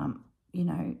 you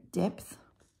know, depth.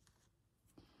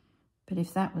 But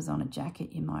if that was on a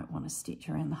jacket, you might want to stitch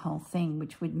around the whole thing,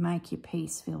 which would make your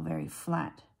piece feel very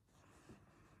flat.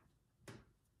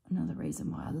 Another reason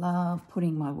why I love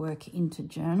putting my work into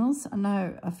journals. I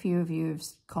know a few of you have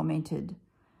commented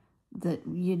that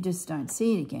you just don't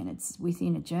see it again. It's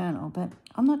within a journal, but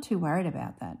I'm not too worried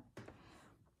about that.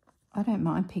 I don't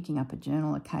mind picking up a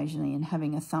journal occasionally and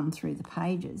having a thumb through the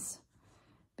pages,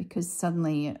 because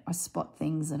suddenly I spot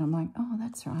things that I'm like, oh,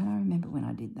 that's right, I remember when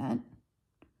I did that.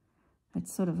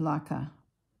 It's sort of like a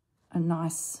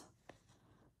nice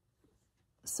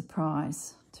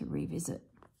surprise to revisit.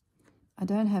 I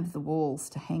don't have the walls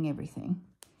to hang everything.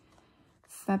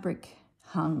 Fabric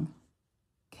hung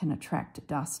can attract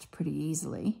dust pretty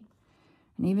easily.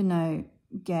 And even though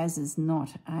Gaz is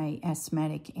not an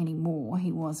asthmatic anymore,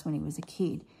 he was when he was a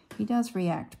kid, he does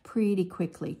react pretty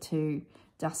quickly to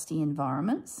dusty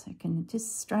environments. It can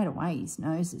just straight away, his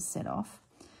nose is set off.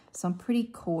 So I'm pretty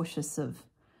cautious of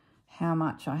how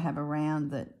much I have around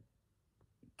that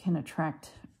can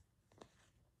attract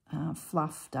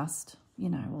fluff, dust, you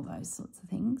know, all those sorts of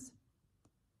things.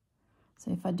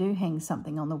 So if I do hang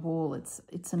something on the wall, it's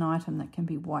an item that can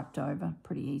be wiped over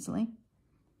pretty easily.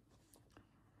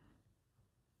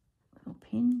 Little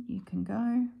pin, you can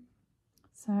go.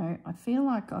 So I feel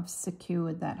like I've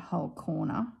secured that whole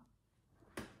corner.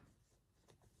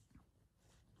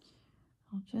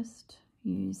 I'll just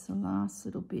use the last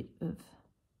little bit of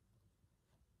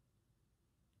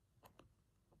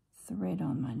thread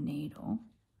on my needle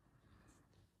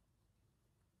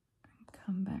and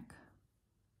come back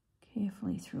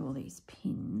carefully through all these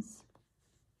pins.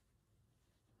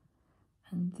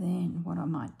 And then what I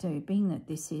might do, being that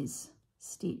this is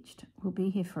stitched, will be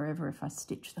here forever if I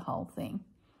stitch the whole thing,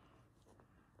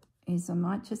 is I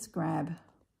might just grab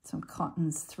some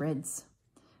cottons threads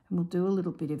and we'll do a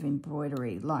little bit of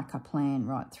embroidery like I plan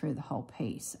right through the whole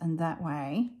piece. And that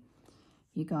way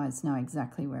you guys know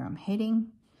exactly where I'm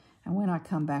heading. And when I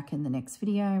come back in the next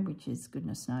video, which is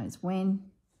goodness knows when,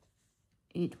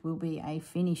 it will be a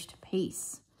finished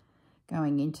piece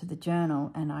going into the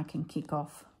journal and I can kick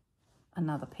off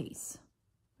another piece,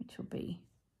 which will be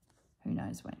who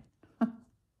knows when.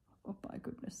 Oh my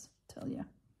goodness, tell you.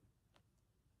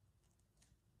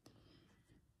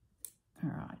 All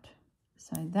right,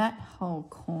 so that whole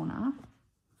corner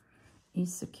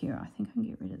is secure. I think I can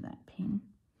get rid of that pin.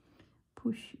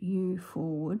 Push you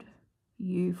forward.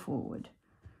 You forward.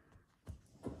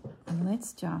 And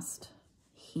let's just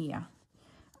here.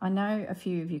 I know a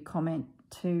few of you comment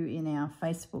too in our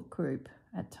Facebook group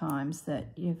at times that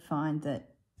you find that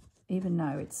even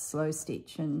though it's slow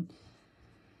stitch and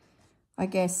I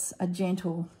guess a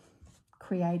gentle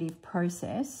creative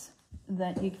process,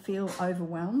 that you feel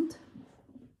overwhelmed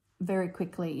very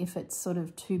quickly if it's sort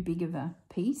of too big of a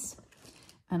piece.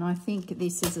 And I think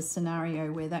this is a scenario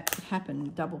where that could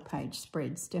happen. Double page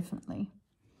spreads, definitely.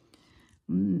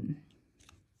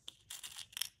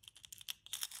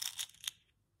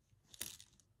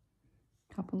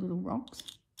 Couple little rocks.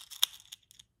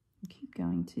 I'll keep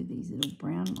going to these little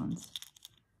brown ones.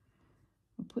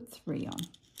 We'll put 3 on,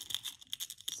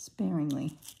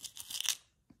 sparingly.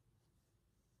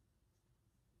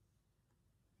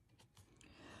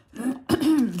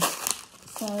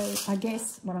 So I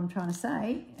guess what I'm trying to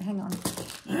say, hang on,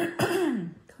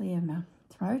 clear my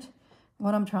throat.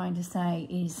 What I'm trying to say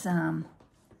is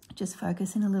just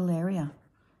focus in a little area.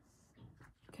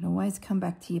 You can always come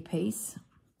back to your piece.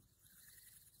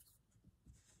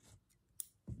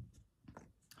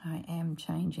 I am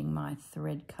changing my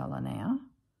thread colour now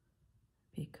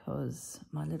because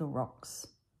my little rocks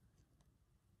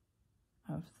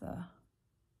of the,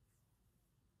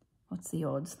 what's the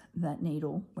odds that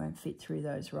needle won't fit through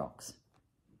those rocks.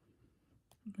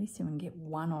 At least you can get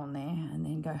one on there and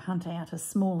then go hunt out a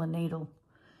smaller needle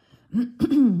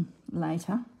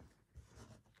later.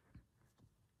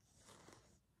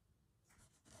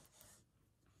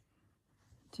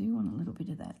 do want a little bit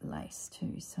of that lace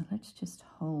too, so let's just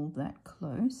hold that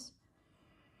close.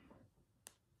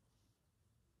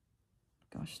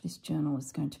 Gosh, this journal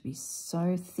is going to be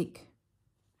so thick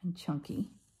and chunky.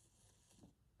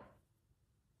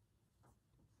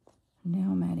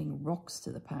 Now I'm adding rocks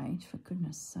to the page, for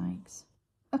goodness sakes.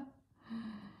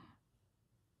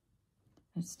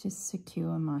 Let's just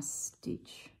secure my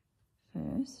stitch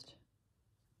first.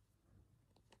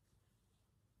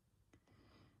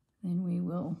 Then we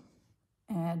will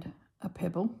add a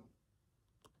pebble.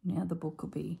 Now the book will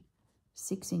be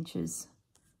 6 inches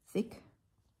thick.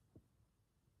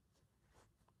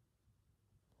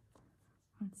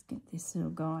 Let's get this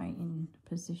little guy in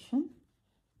position.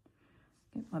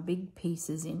 Get my big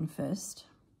pieces in first.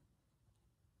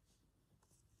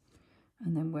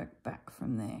 And then work back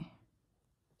from there.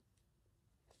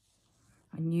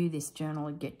 I knew this journal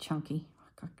would get chunky.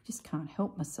 I just can't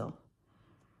help myself.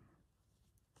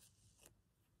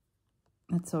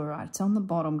 That's all right. It's on the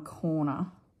bottom corner.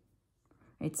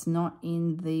 It's not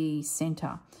in the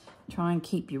center. Try and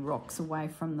keep your rocks away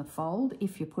from the fold.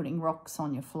 If you're putting rocks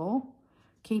on your floor,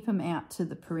 keep them out to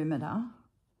the perimeter,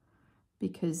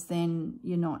 because then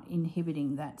you're not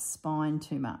inhibiting that spine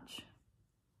too much.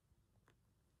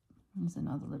 There's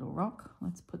another little rock.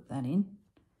 Let's put that in.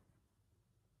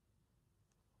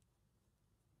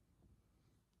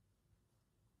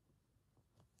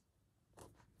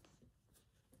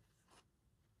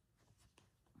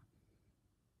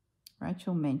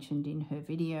 Rachel mentioned in her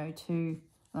video too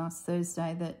last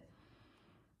Thursday that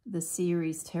the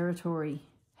series Territory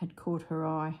had caught her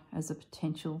eye as a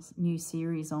potential new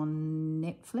series on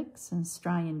Netflix, an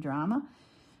Australian drama.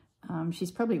 She's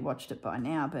probably watched it by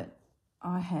now, but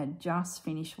I had just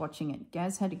finished watching it.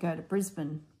 Gaz had to go to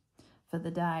Brisbane for the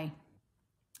day,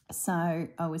 so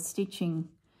I was stitching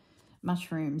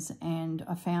mushrooms and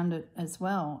I found it as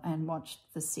well and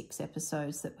watched the 6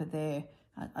 episodes that were there.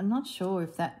 I'm not sure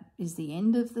if that is the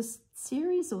end of the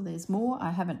series or there's more.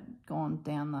 I haven't gone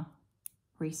down the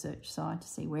research side to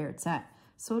see where it's at.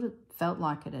 Sort of felt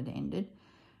like it had ended,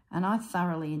 and I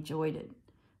thoroughly enjoyed it.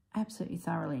 Absolutely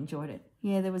thoroughly enjoyed it.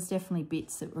 Yeah, there was definitely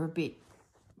bits that were a bit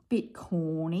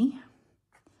corny.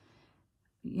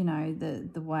 You know,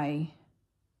 the way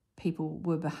people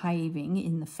were behaving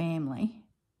in the family,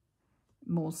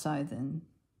 more so than,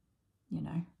 you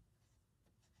know,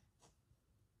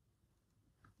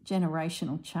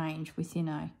 generational change within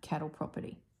a cattle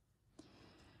property.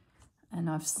 And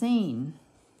I've seen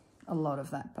a lot of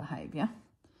that behaviour,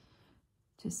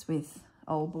 just with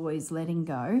old boys letting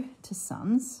go to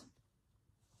sons.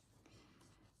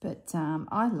 But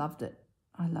I loved it.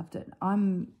 I loved it.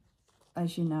 I'm,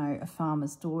 as you know, a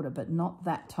farmer's daughter, but not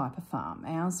that type of farm.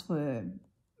 Ours were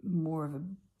more of a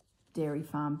dairy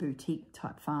farm, boutique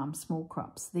type farm, small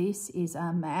crops. This is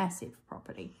a massive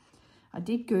property. I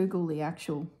did Google the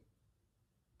actual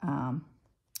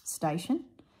station,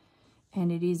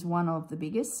 and it is one of the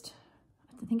biggest.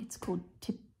 I think it's called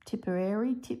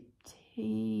Tipperary,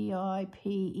 T-I-P-E-R-Y.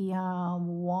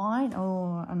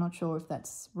 Oh, I'm not sure if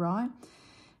that's right.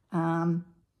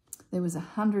 There was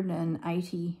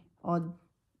 180 odd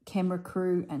camera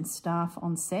crew and staff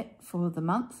on set for the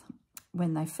month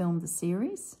when they filmed the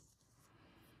series.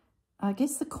 I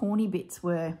guess the corny bits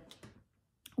were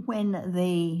when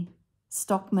the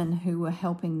stockmen who were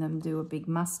helping them do a big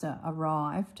muster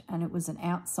arrived, and it was an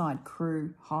outside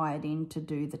crew hired in to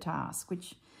do the task,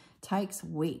 which takes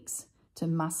weeks to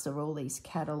muster all these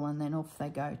cattle, and then off they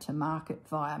go to market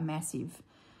via massive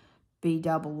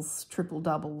B-doubles,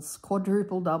 triple-doubles,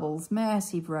 quadruple-doubles,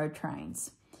 massive road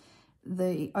trains.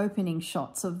 The opening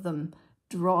shots of them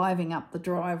driving up the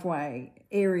driveway,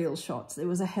 aerial shots. There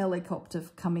was a helicopter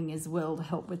coming as well to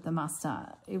help with the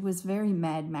muster. It was very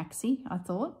Mad Maxy, I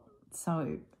thought.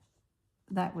 So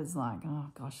that was like,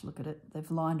 oh gosh, look at it. They've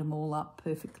lined them all up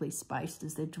perfectly spaced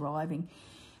as they're driving.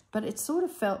 But it sort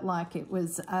of felt like it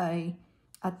was a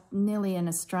nearly an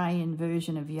Australian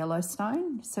version of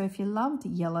Yellowstone. So if you loved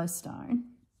Yellowstone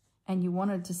and you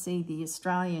wanted to see the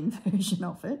Australian version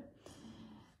of it,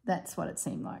 that's what it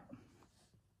seemed like.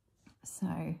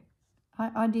 So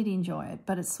I did enjoy it,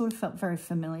 but it sort of felt very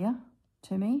familiar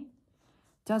to me.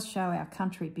 It does show our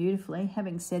country beautifully.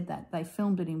 Having said that, they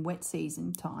filmed it in wet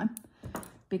season time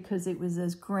because it was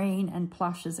as green and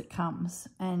plush as it comes.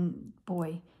 And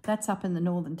boy, that's up in the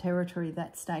Northern Territory,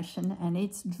 that station, and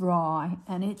it's dry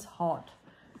and it's hot.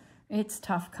 It's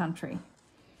tough country.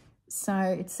 So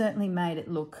it certainly made it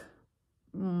look,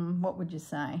 what would you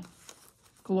say,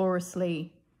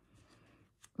 gloriously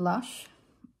lush,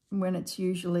 when it's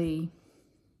usually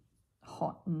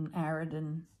hot and arid.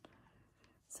 And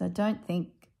so don't think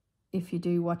if you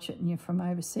do watch it and you're from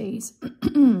overseas,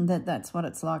 that's what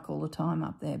it's like all the time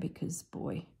up there, because,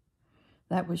 boy,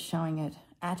 that was showing it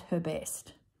at her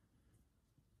best.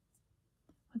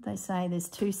 What they say, there's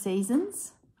 2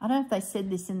 seasons. I don't know if they said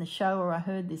this in the show or I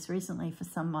heard this recently for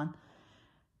someone.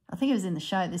 I think it was in the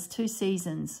show. There's 2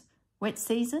 seasons, wet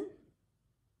season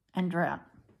and drought.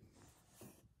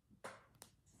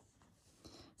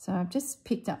 So I've just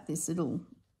picked up this little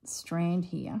strand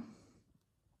here,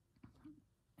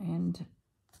 and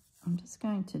I'm just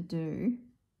going to do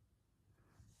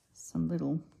some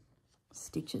little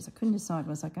stitches. I couldn't decide,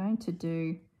 was I going to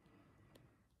do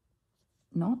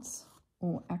knots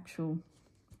or actual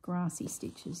grassy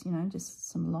stitches, you know,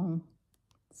 just some long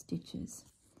stitches.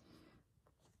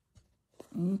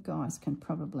 And you guys can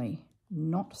probably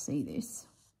not see this,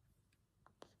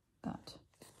 but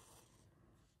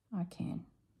I can.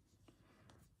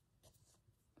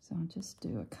 So I'll just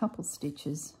do a couple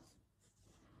stitches,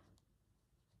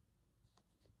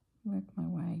 work my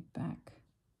way back.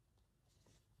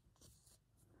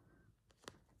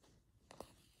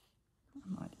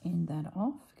 I might end that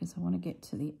off because I want to get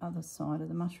to the other side of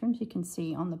the mushrooms. You can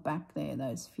see on the back there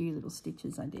those few little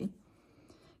stitches I did.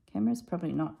 Camera's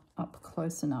probably not up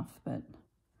close enough, but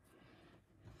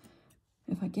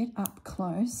if I get up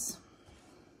close,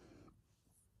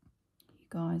 you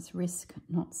guys risk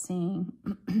not seeing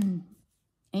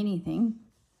anything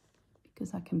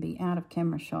because I can be out of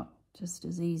camera shot just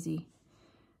as easy.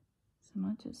 So I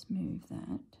might just move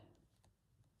that,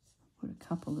 put a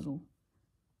couple little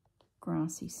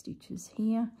grassy stitches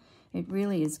here. It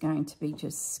really is going to be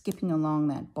just skipping along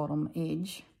that bottom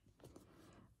edge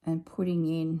and putting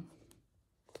in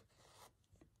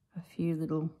a few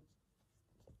little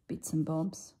bits and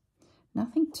bobs.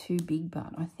 Nothing too big,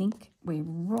 but I think we're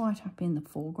right up in the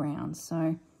foreground,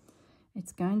 so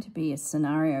it's going to be a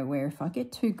scenario where if I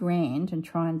get too grand and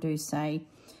try and do, say,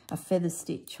 a feather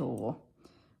stitch or,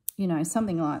 you know,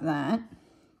 something like that.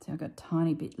 So I've got a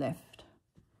tiny bit left.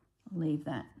 I'll leave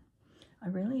that. I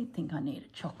really think I need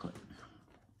a chocolate.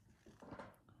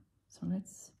 So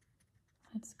let's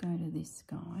go to this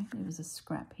guy. There was a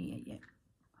scrap here, yeah.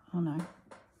 Oh no.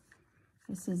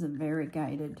 This is a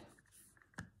variegated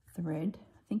thread.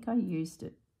 I think I used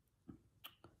it.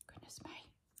 Goodness me.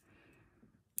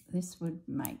 This would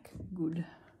make good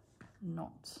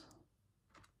knots.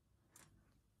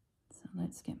 So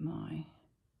let's get my...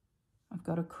 I've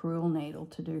got a crewel needle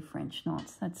to do French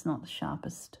knots. That's not the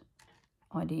sharpest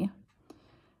idea.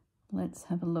 Let's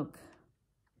have a look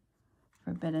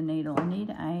for a better needle. I need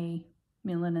a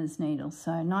milliner's needle,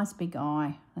 so nice big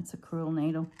eye. That's a crewel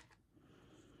needle.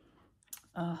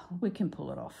 We can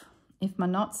pull it off. If my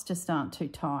knots just aren't too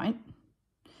tight,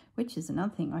 which is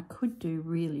another thing, I could do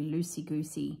really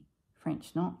loosey-goosey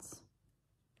French knots.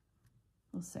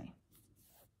 We'll see.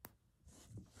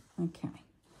 Okay,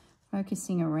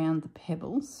 focusing around the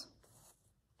pebbles.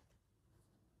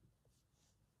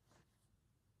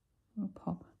 We'll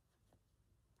pop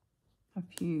a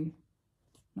few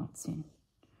knots in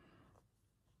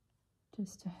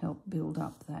just to help build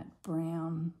up that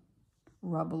brown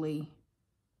rubbly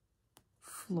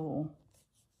floor.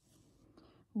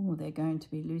 Oh, they're going to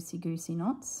be loosey-goosey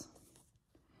knots.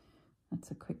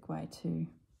 That's a quick way to...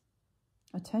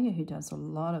 I tell you who does a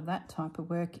lot of that type of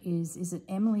work is it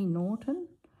Emily Norton?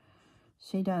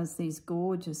 She does these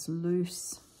gorgeous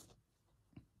loose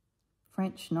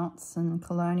French knots and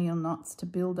colonial knots to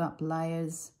build up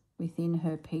layers within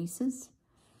her pieces.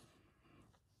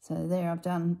 So there, I've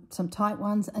done some tight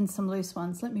ones and some loose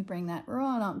ones. Let me bring that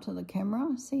right up to the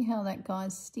camera. See how that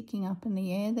guy's sticking up in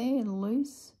the air there,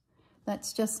 loose?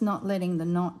 That's just not letting the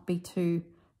knot be too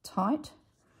tight.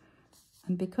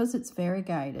 And because it's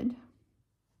variegated,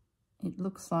 it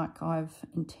looks like I've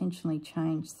intentionally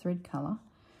changed thread colour.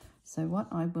 So what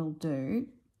I will do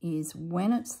is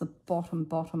when it's the bottom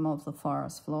of the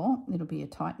forest floor, it'll be a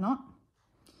tight knot.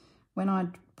 When I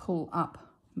pull up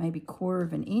maybe 1/4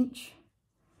 of an inch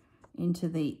into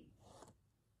the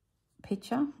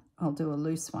picture, I'll do a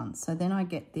loose one. So then I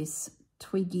get this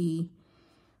twiggy,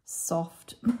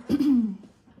 soft,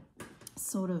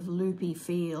 sort of loopy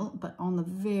feel, but on the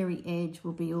very edge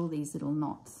will be all these little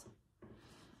knots.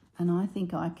 And I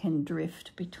think I can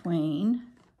drift between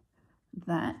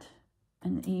that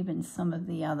and even some of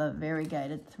the other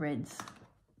variegated threads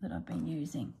that I've been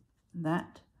using.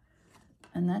 That,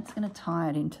 and that's going to tie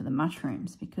it into the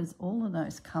mushrooms because all of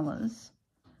those colours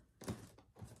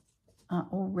are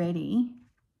already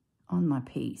on my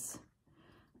piece.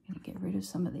 I'm going to get rid of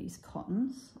some of these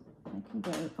cottons. They can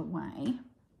go away.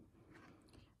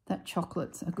 That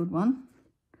chocolate's a good one.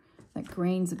 That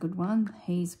green's a good one.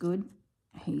 He's good.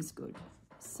 He's good.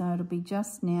 So it'll be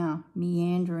just now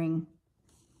meandering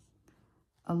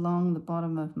along the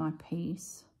bottom of my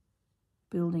piece,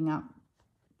 building up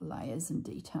layers and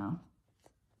detail.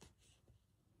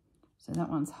 So that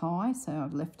one's high, so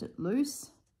I've left it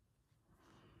loose,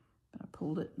 but I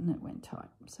pulled it and it went tight.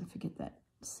 So forget that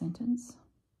sentence.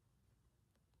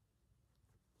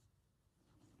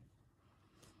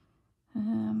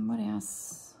 What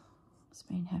else has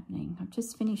been happening? I've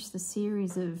just finished the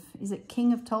series of, is it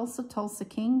King of Tulsa, Tulsa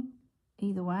King?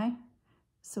 Either way,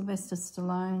 Sylvester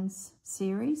Stallone's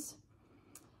series.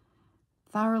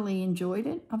 Thoroughly enjoyed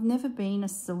it. I've never been a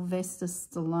Sylvester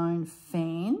Stallone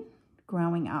fan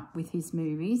growing up with his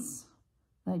movies.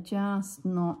 They're just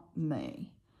not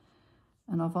me.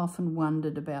 And I've often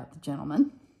wondered about the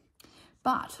gentleman.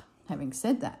 But having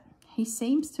said that, he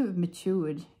seems to have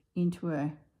matured into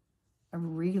a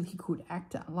really good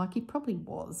actor. Like he probably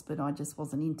was, but I just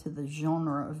wasn't into the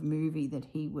genre of movie that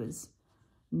he was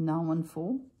known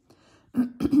for.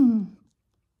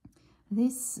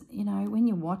 This, you know, when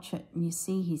you watch it and you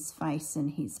see his face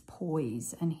and his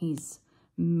poise and his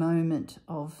moment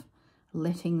of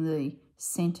letting the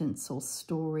sentence or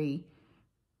story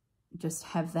just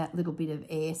have that little bit of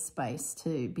airspace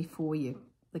too before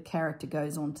the character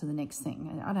goes on to the next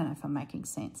thing. I don't know if I'm making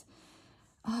sense.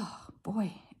 Oh,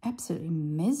 boy, absolutely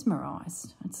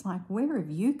mesmerised. It's like, where have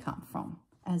you come from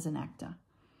as an actor?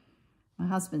 My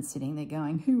husband's sitting there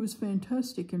going, he was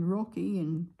fantastic in Rocky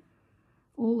and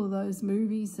all of those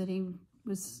movies that he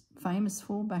was famous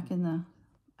for back in the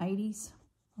 80s.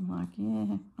 I'm like,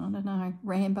 yeah, I don't know,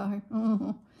 Rambo.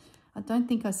 Oh, I don't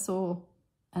think I saw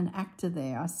an actor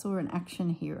there. I saw an action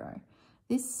hero.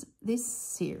 This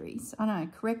series, I don't know,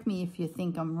 correct me if you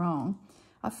think I'm wrong,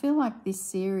 I feel like this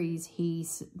series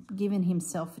he's given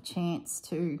himself a chance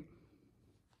to,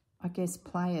 I guess,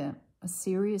 play a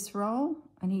serious role,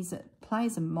 and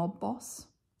plays a mob boss,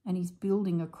 and he's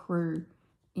building a crew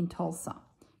in Tulsa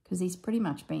because he's pretty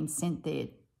much been sent there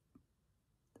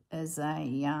as a,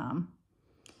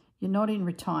 you're not in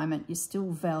retirement, you're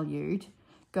still valued,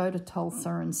 go to Tulsa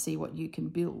and see what you can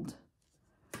build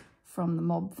from the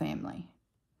mob family.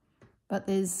 But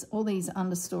there's all these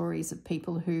understories of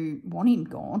people who want him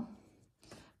gone.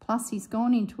 Plus, he's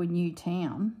gone into a new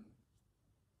town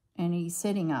and he's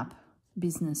setting up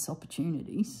business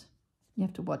opportunities. You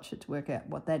have to watch it to work out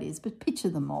what that is. But picture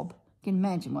the mob. You can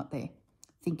imagine what they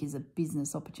think is a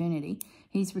business opportunity.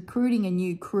 He's recruiting a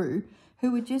new crew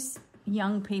who are just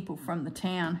young people from the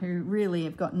town who really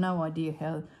have got no idea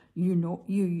how New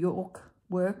York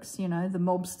works. You know, the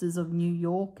mobsters of New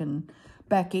York and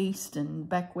back east and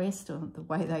back west, or the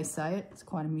way they say it. It's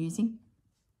quite amusing.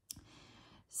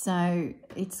 So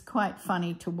it's quite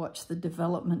funny to watch the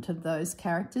development of those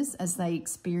characters as they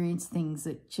experience things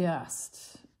that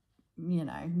just, you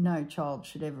know, no child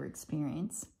should ever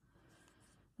experience.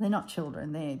 They're not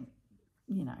children. They're,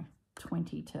 you know,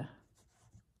 20 to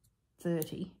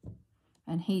 30.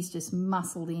 And he's just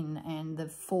muscled in and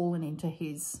they've fallen into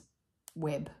his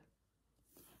web.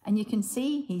 And you can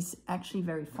see he's actually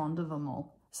very fond of them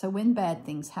all. So when bad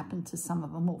things happen to some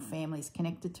of them or families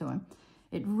connected to him,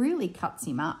 it really cuts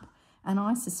him up. And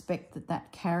I suspect that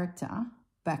that character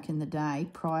back in the day,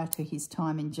 prior to his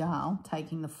time in jail,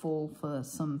 taking the fall for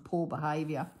some poor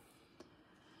behaviour,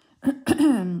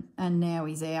 and now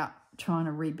he's out trying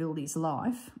to rebuild his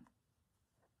life,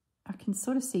 I can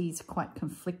sort of see he's quite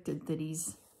conflicted that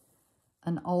he's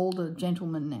an older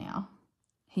gentleman now.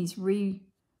 He's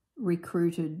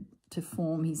recruited to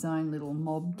form his own little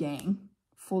mob gang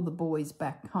for the boys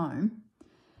back home,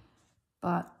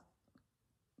 but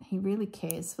he really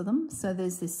cares for them. So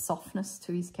there's this softness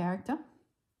to his character.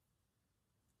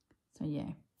 So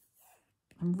yeah,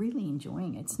 I'm really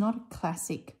enjoying it. It's not a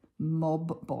classic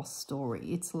mob boss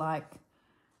story. It's like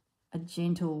a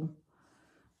gentle,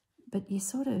 but you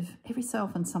sort of, every so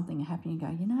often something happens, you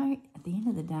go, you know, at the end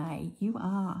of the day, you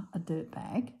are a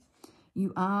dirtbag.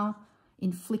 You are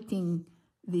inflicting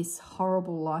this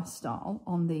horrible lifestyle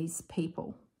on these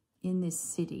people in this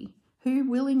city who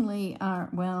willingly are,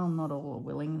 well, not all are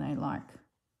willing, they like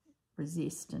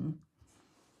resist and,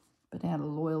 but out of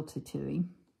loyalty to him,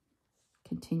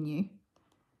 continue.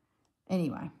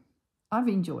 Anyway, I've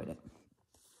enjoyed it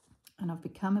and I've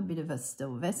become a bit of a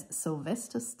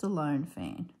Sylvester Stallone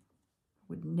fan.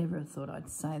 Would never have thought I'd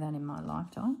say that in my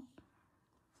lifetime.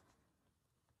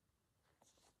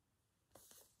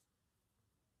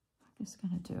 I'm just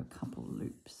going to do a couple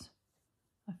loops.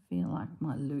 I feel like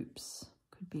my loops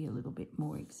could be a little bit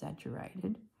more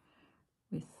exaggerated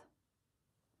with,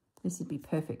 this would be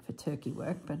perfect for turkey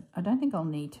work, but I don't think I'll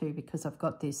need to because I've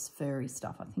got this furry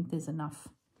stuff. I think there's enough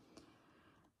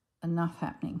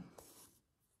happening.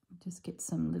 Just get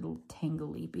some little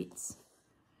tangly bits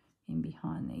in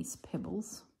behind these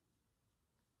pebbles.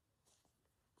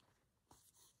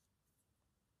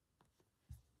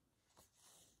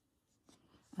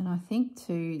 And I think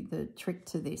too, the trick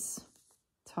to this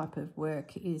type of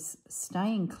work is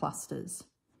stay in clusters.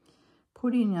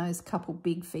 Put in those couple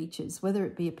big features, whether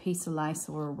it be a piece of lace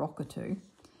or a rock or two,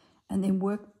 and then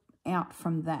work out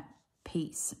from that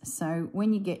piece. So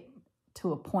when you get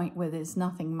to a point where there's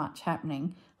nothing much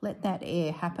happening, let that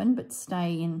air happen, but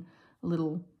stay in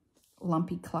little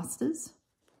lumpy clusters.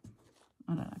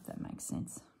 I don't know if that makes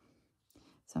sense.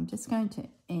 So I'm just going to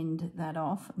end that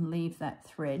off and leave that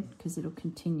thread because it'll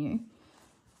continue.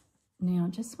 Now I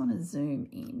just want to zoom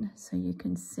in so you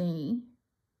can see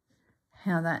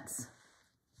how that's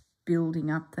building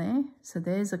up there. So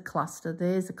there's a cluster,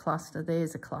 there's a cluster,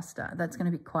 there's a cluster. That's going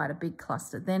to be quite a big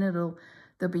cluster. Then there'll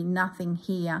be nothing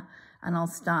here, and I'll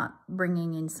start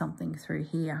bringing in something through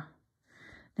here.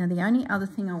 Now the only other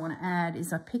thing I want to add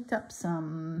is I picked up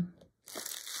some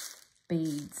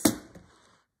beads.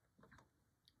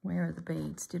 Where are the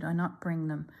beads? Did I not bring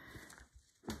them?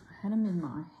 I had them in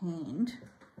my hand,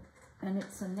 and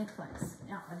it's a necklace.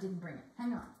 No, I didn't bring it.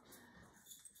 Hang on.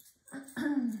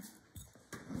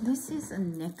 This is a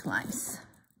necklace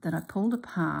that I pulled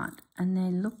apart, and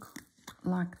they look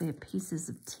like they're pieces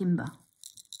of timber.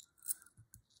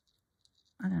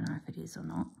 I don't know if it is or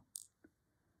not,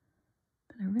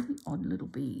 but they're really odd little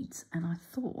beads, and I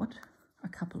thought a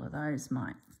couple of those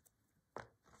might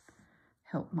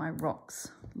help my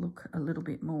rocks look a little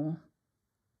bit more.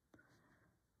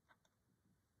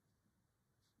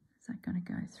 Is that going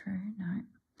to go through? No.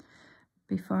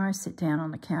 Before I sit down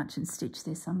on the couch and stitch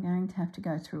this, I'm going to have to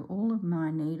go through all of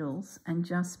my needles and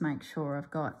just make sure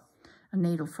I've got a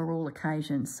needle for all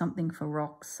occasions, something for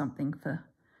rocks, something for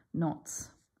knots.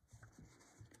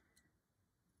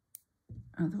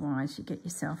 Otherwise, you get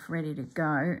yourself ready to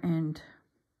go and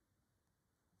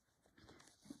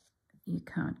you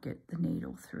can't get the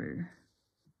needle through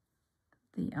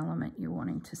the element you're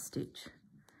wanting to stitch.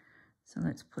 So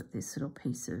let's put this little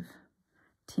piece of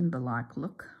timber-like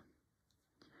look.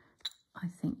 I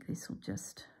think this will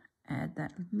just add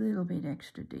that little bit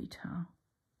extra detail.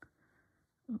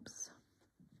 Oops.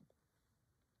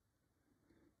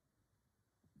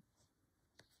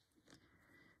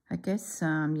 I guess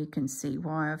you can see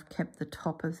why I've kept the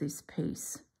top of this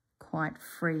piece quite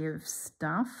free of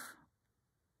stuff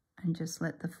and just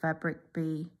let the fabric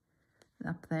be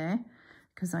up there,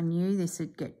 because I knew this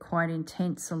would get quite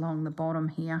intense along the bottom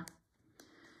here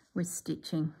with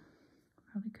stitching.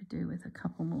 Probably could do with a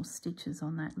couple more stitches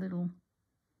on that little,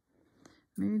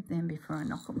 move them before I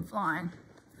knock them flying.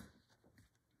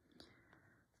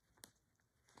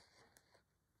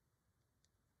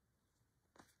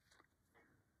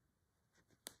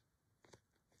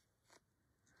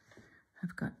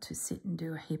 I've got to sit and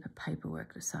do a heap of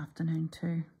paperwork this afternoon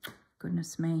too.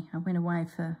 Goodness me, I went away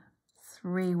for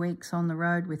 3 weeks on the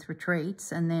road with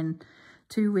retreats and then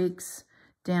 2 weeks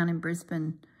down in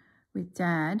Brisbane with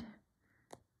Dad.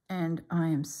 And I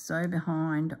am so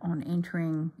behind on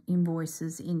entering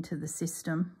invoices into the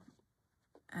system.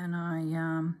 And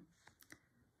I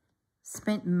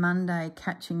spent Monday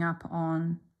catching up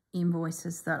on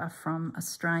invoices that are from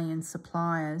Australian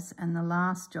suppliers. And the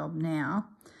last job now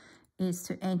is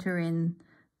to enter in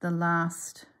the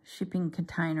last shipping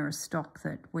container of stock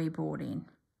that we brought in.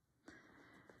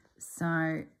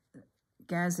 So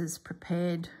Gaz has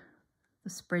prepared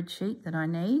the spreadsheet that I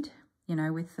need, you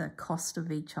know, with the cost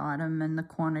of each item and the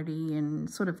quantity and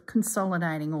sort of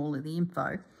consolidating all of the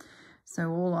info.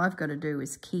 So all I've got to do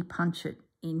is key punch it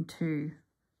into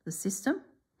the system,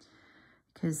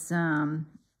 because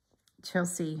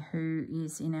Chelsea, who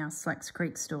is in our Slacks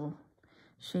Creek store,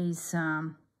 she's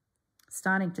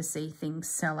starting to see things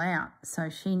sell out. So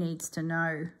she needs to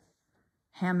know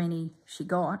how many she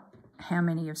got, how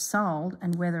many have sold,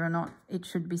 and whether or not it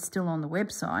should be still on the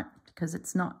website, because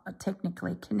it's not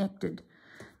technically connected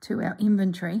to our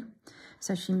inventory.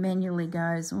 So she manually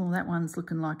goes, oh, that one's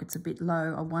looking like it's a bit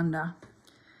low, I wonder.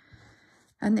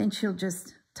 And then she'll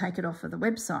just take it off of the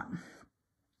website.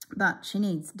 But she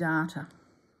needs data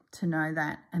to know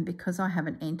that. And because I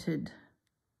haven't entered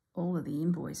all of the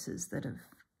invoices that have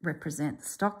represent the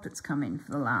stock that's come in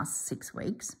for the last 6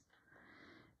 weeks,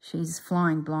 she's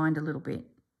flying blind a little bit.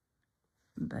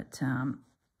 But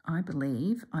I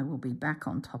believe I will be back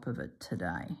on top of it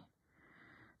today.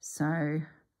 So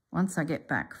once I get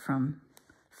back from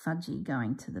Fudgy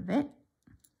going to the vet,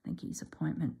 I think his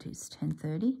appointment is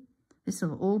 10:30. This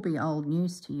will all be old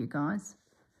news to you guys,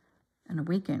 and a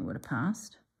weekend would have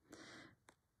passed.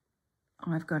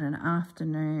 I've got an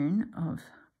afternoon of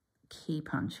key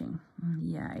punching.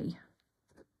 Yay.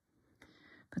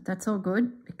 But that's all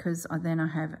good because then I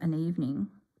have an evening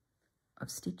of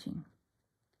stitching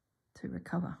to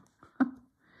recover.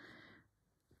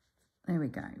 There we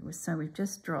go. So we've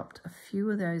just dropped a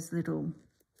few of those little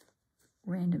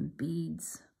random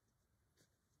beads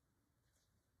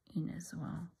in as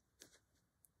well.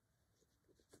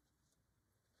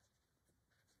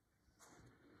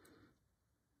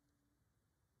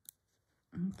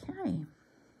 Okay,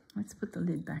 let's put the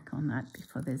lid back on that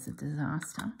before there's a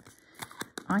disaster.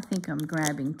 I think I'm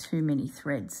grabbing too many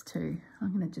threads too.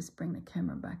 I'm going to just bring the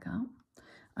camera back up.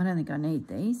 I don't think I need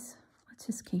these. Let's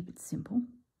just keep it simple.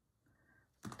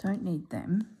 Don't need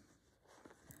them.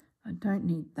 I don't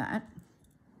need that.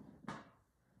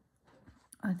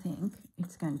 I think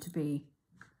it's going to be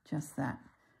just that.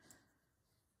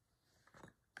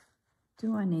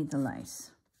 Do I need the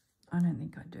lace? I don't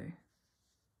think I do.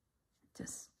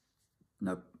 Just,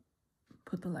 nope,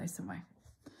 put the lace away.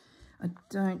 I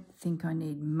don't think I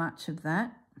need much of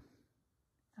that.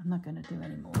 I'm not going to do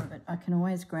any more of it. I can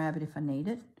always grab it if I need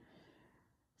it.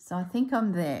 So I think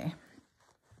I'm there.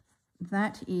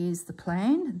 That is the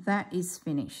plan. That is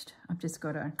finished. I've just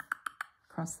got to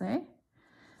cross there.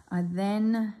 I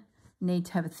then need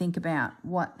to have a think about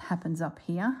what happens up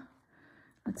here.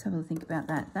 Let's have a think about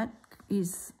that. That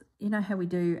is, you know how we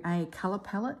do a colour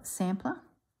palette sampler?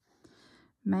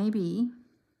 Maybe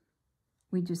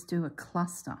we just do a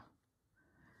cluster.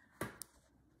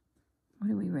 What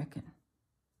do we reckon?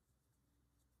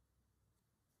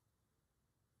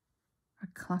 A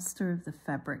cluster of the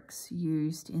fabrics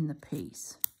used in the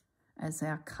piece as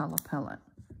our colour palette.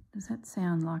 Does that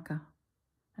sound like a,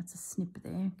 that's a snip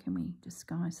there. Can we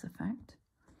disguise the fact?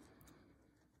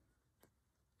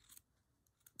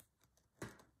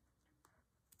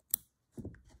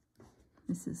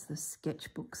 This is the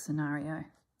sketchbook scenario.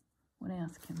 What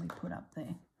else can we put up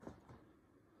there?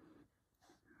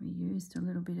 We used a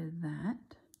little bit of that.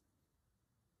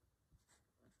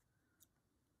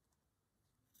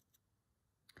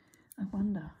 I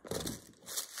wonder,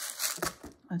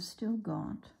 I've still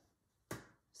got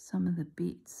some of the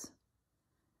bits.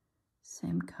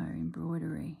 Semco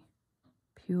embroidery,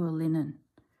 pure linen.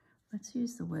 Let's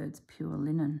use the words pure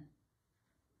linen.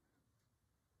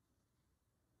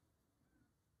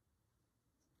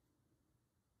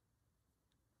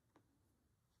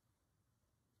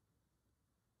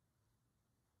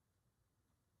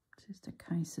 It's just a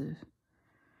case of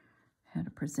how to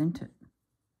present it.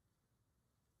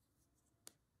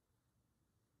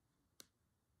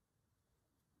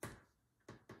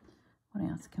 What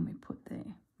else can we put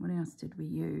there? What else did we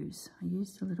use? I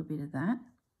used a little bit of that.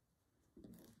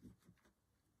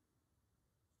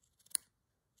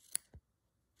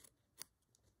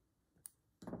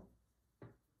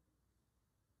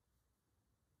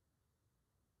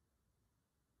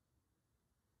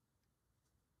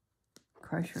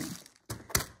 Crocheting.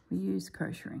 We use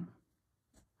crocheting.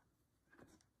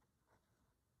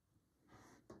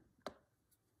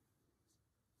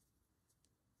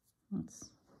 Let's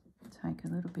take a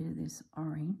little bit of this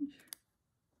orange.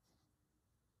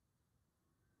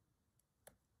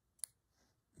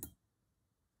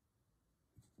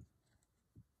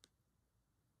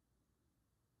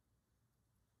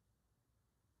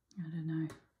 I don't know,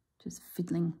 just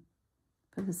fiddling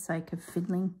for the sake of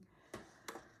fiddling.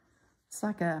 It's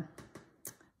like a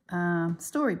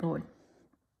storyboard.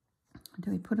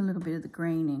 Do we put a little bit of the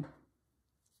green in?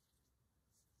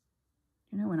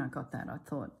 You know, when I got that, I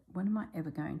thought, when am I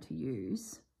ever going to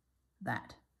use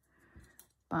that?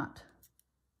 But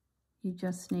you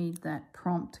just need that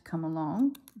prompt to come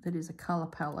along that is a colour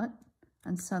palette,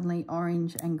 and suddenly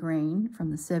orange and green from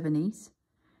the 70s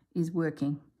is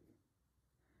working.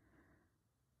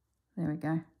 There we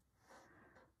go.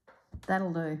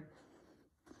 That'll do.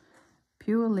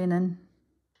 Pure linen,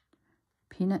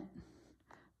 pin it.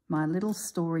 My little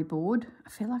storyboard. I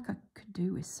feel like I could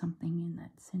do with something in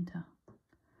that centre,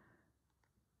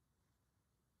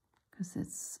 because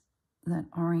it's that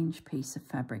orange piece of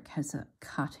fabric has a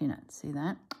cut in it. See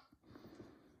that?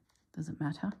 Does it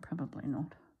matter? Probably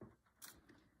not.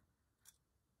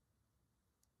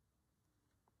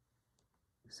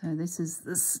 So this is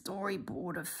the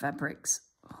storyboard of fabrics.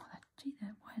 Oh,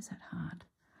 why is that hard?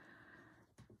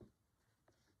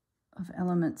 Of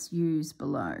elements used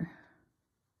below.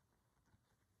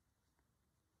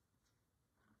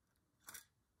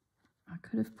 I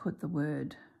could have put the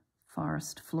word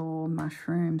forest floor,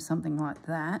 mushroom, something like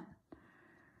that.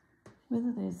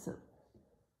 Whether there's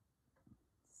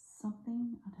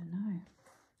something, I don't know.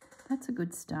 That's a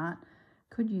good start.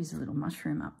 Could use a little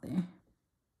mushroom up there.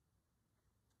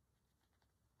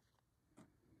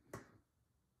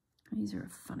 These are a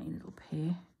funny little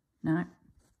pair. No,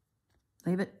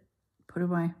 leave it, put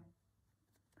away.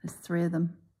 There's 3 of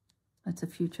them. That's a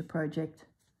future project.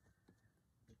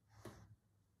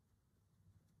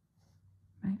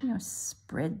 Maybe I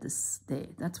spread this there.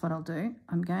 That's what I'll do.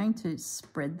 I'm going to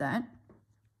spread that.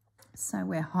 So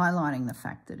we're highlighting the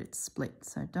fact that it's split.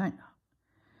 So don't,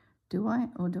 do I,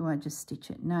 or do I just stitch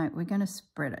it? No, we're going to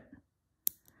spread it.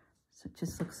 So it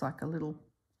just looks like a little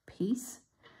piece.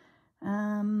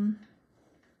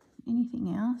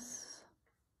 Anything else?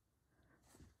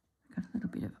 Got a little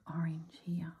bit of orange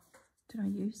here. Did I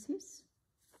use this?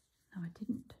 No, I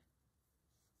didn't.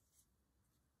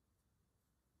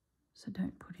 So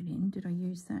don't put it in. Did I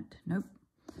use that? Nope.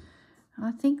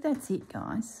 I think that's it,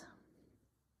 guys.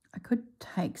 I could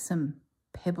take some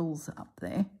pebbles up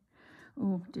there.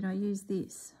 Oh, did I use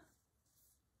this?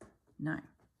 No,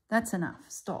 that's enough.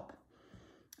 Stop.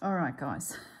 All right,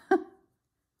 guys.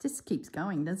 Just keeps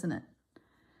going, doesn't it?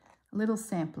 A little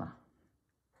sampler.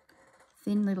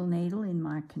 Thin little needle in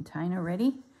my container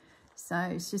ready. So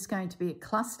it's just going to be a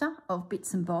cluster of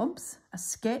bits and bobs, a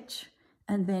sketch,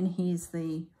 and then here's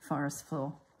the forest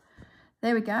floor.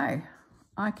 There we go.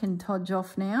 I can todge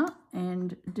off now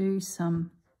and do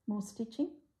some more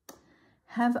stitching.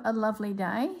 Have a lovely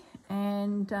day,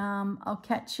 and I'll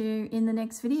catch you in the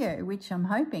next video, which I'm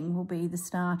hoping will be the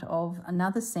start of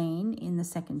another scene in the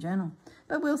second journal.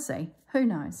 But we'll see. Who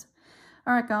knows?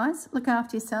 All right, guys, look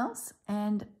after yourselves,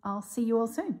 and I'll see you all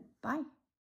soon. Bye.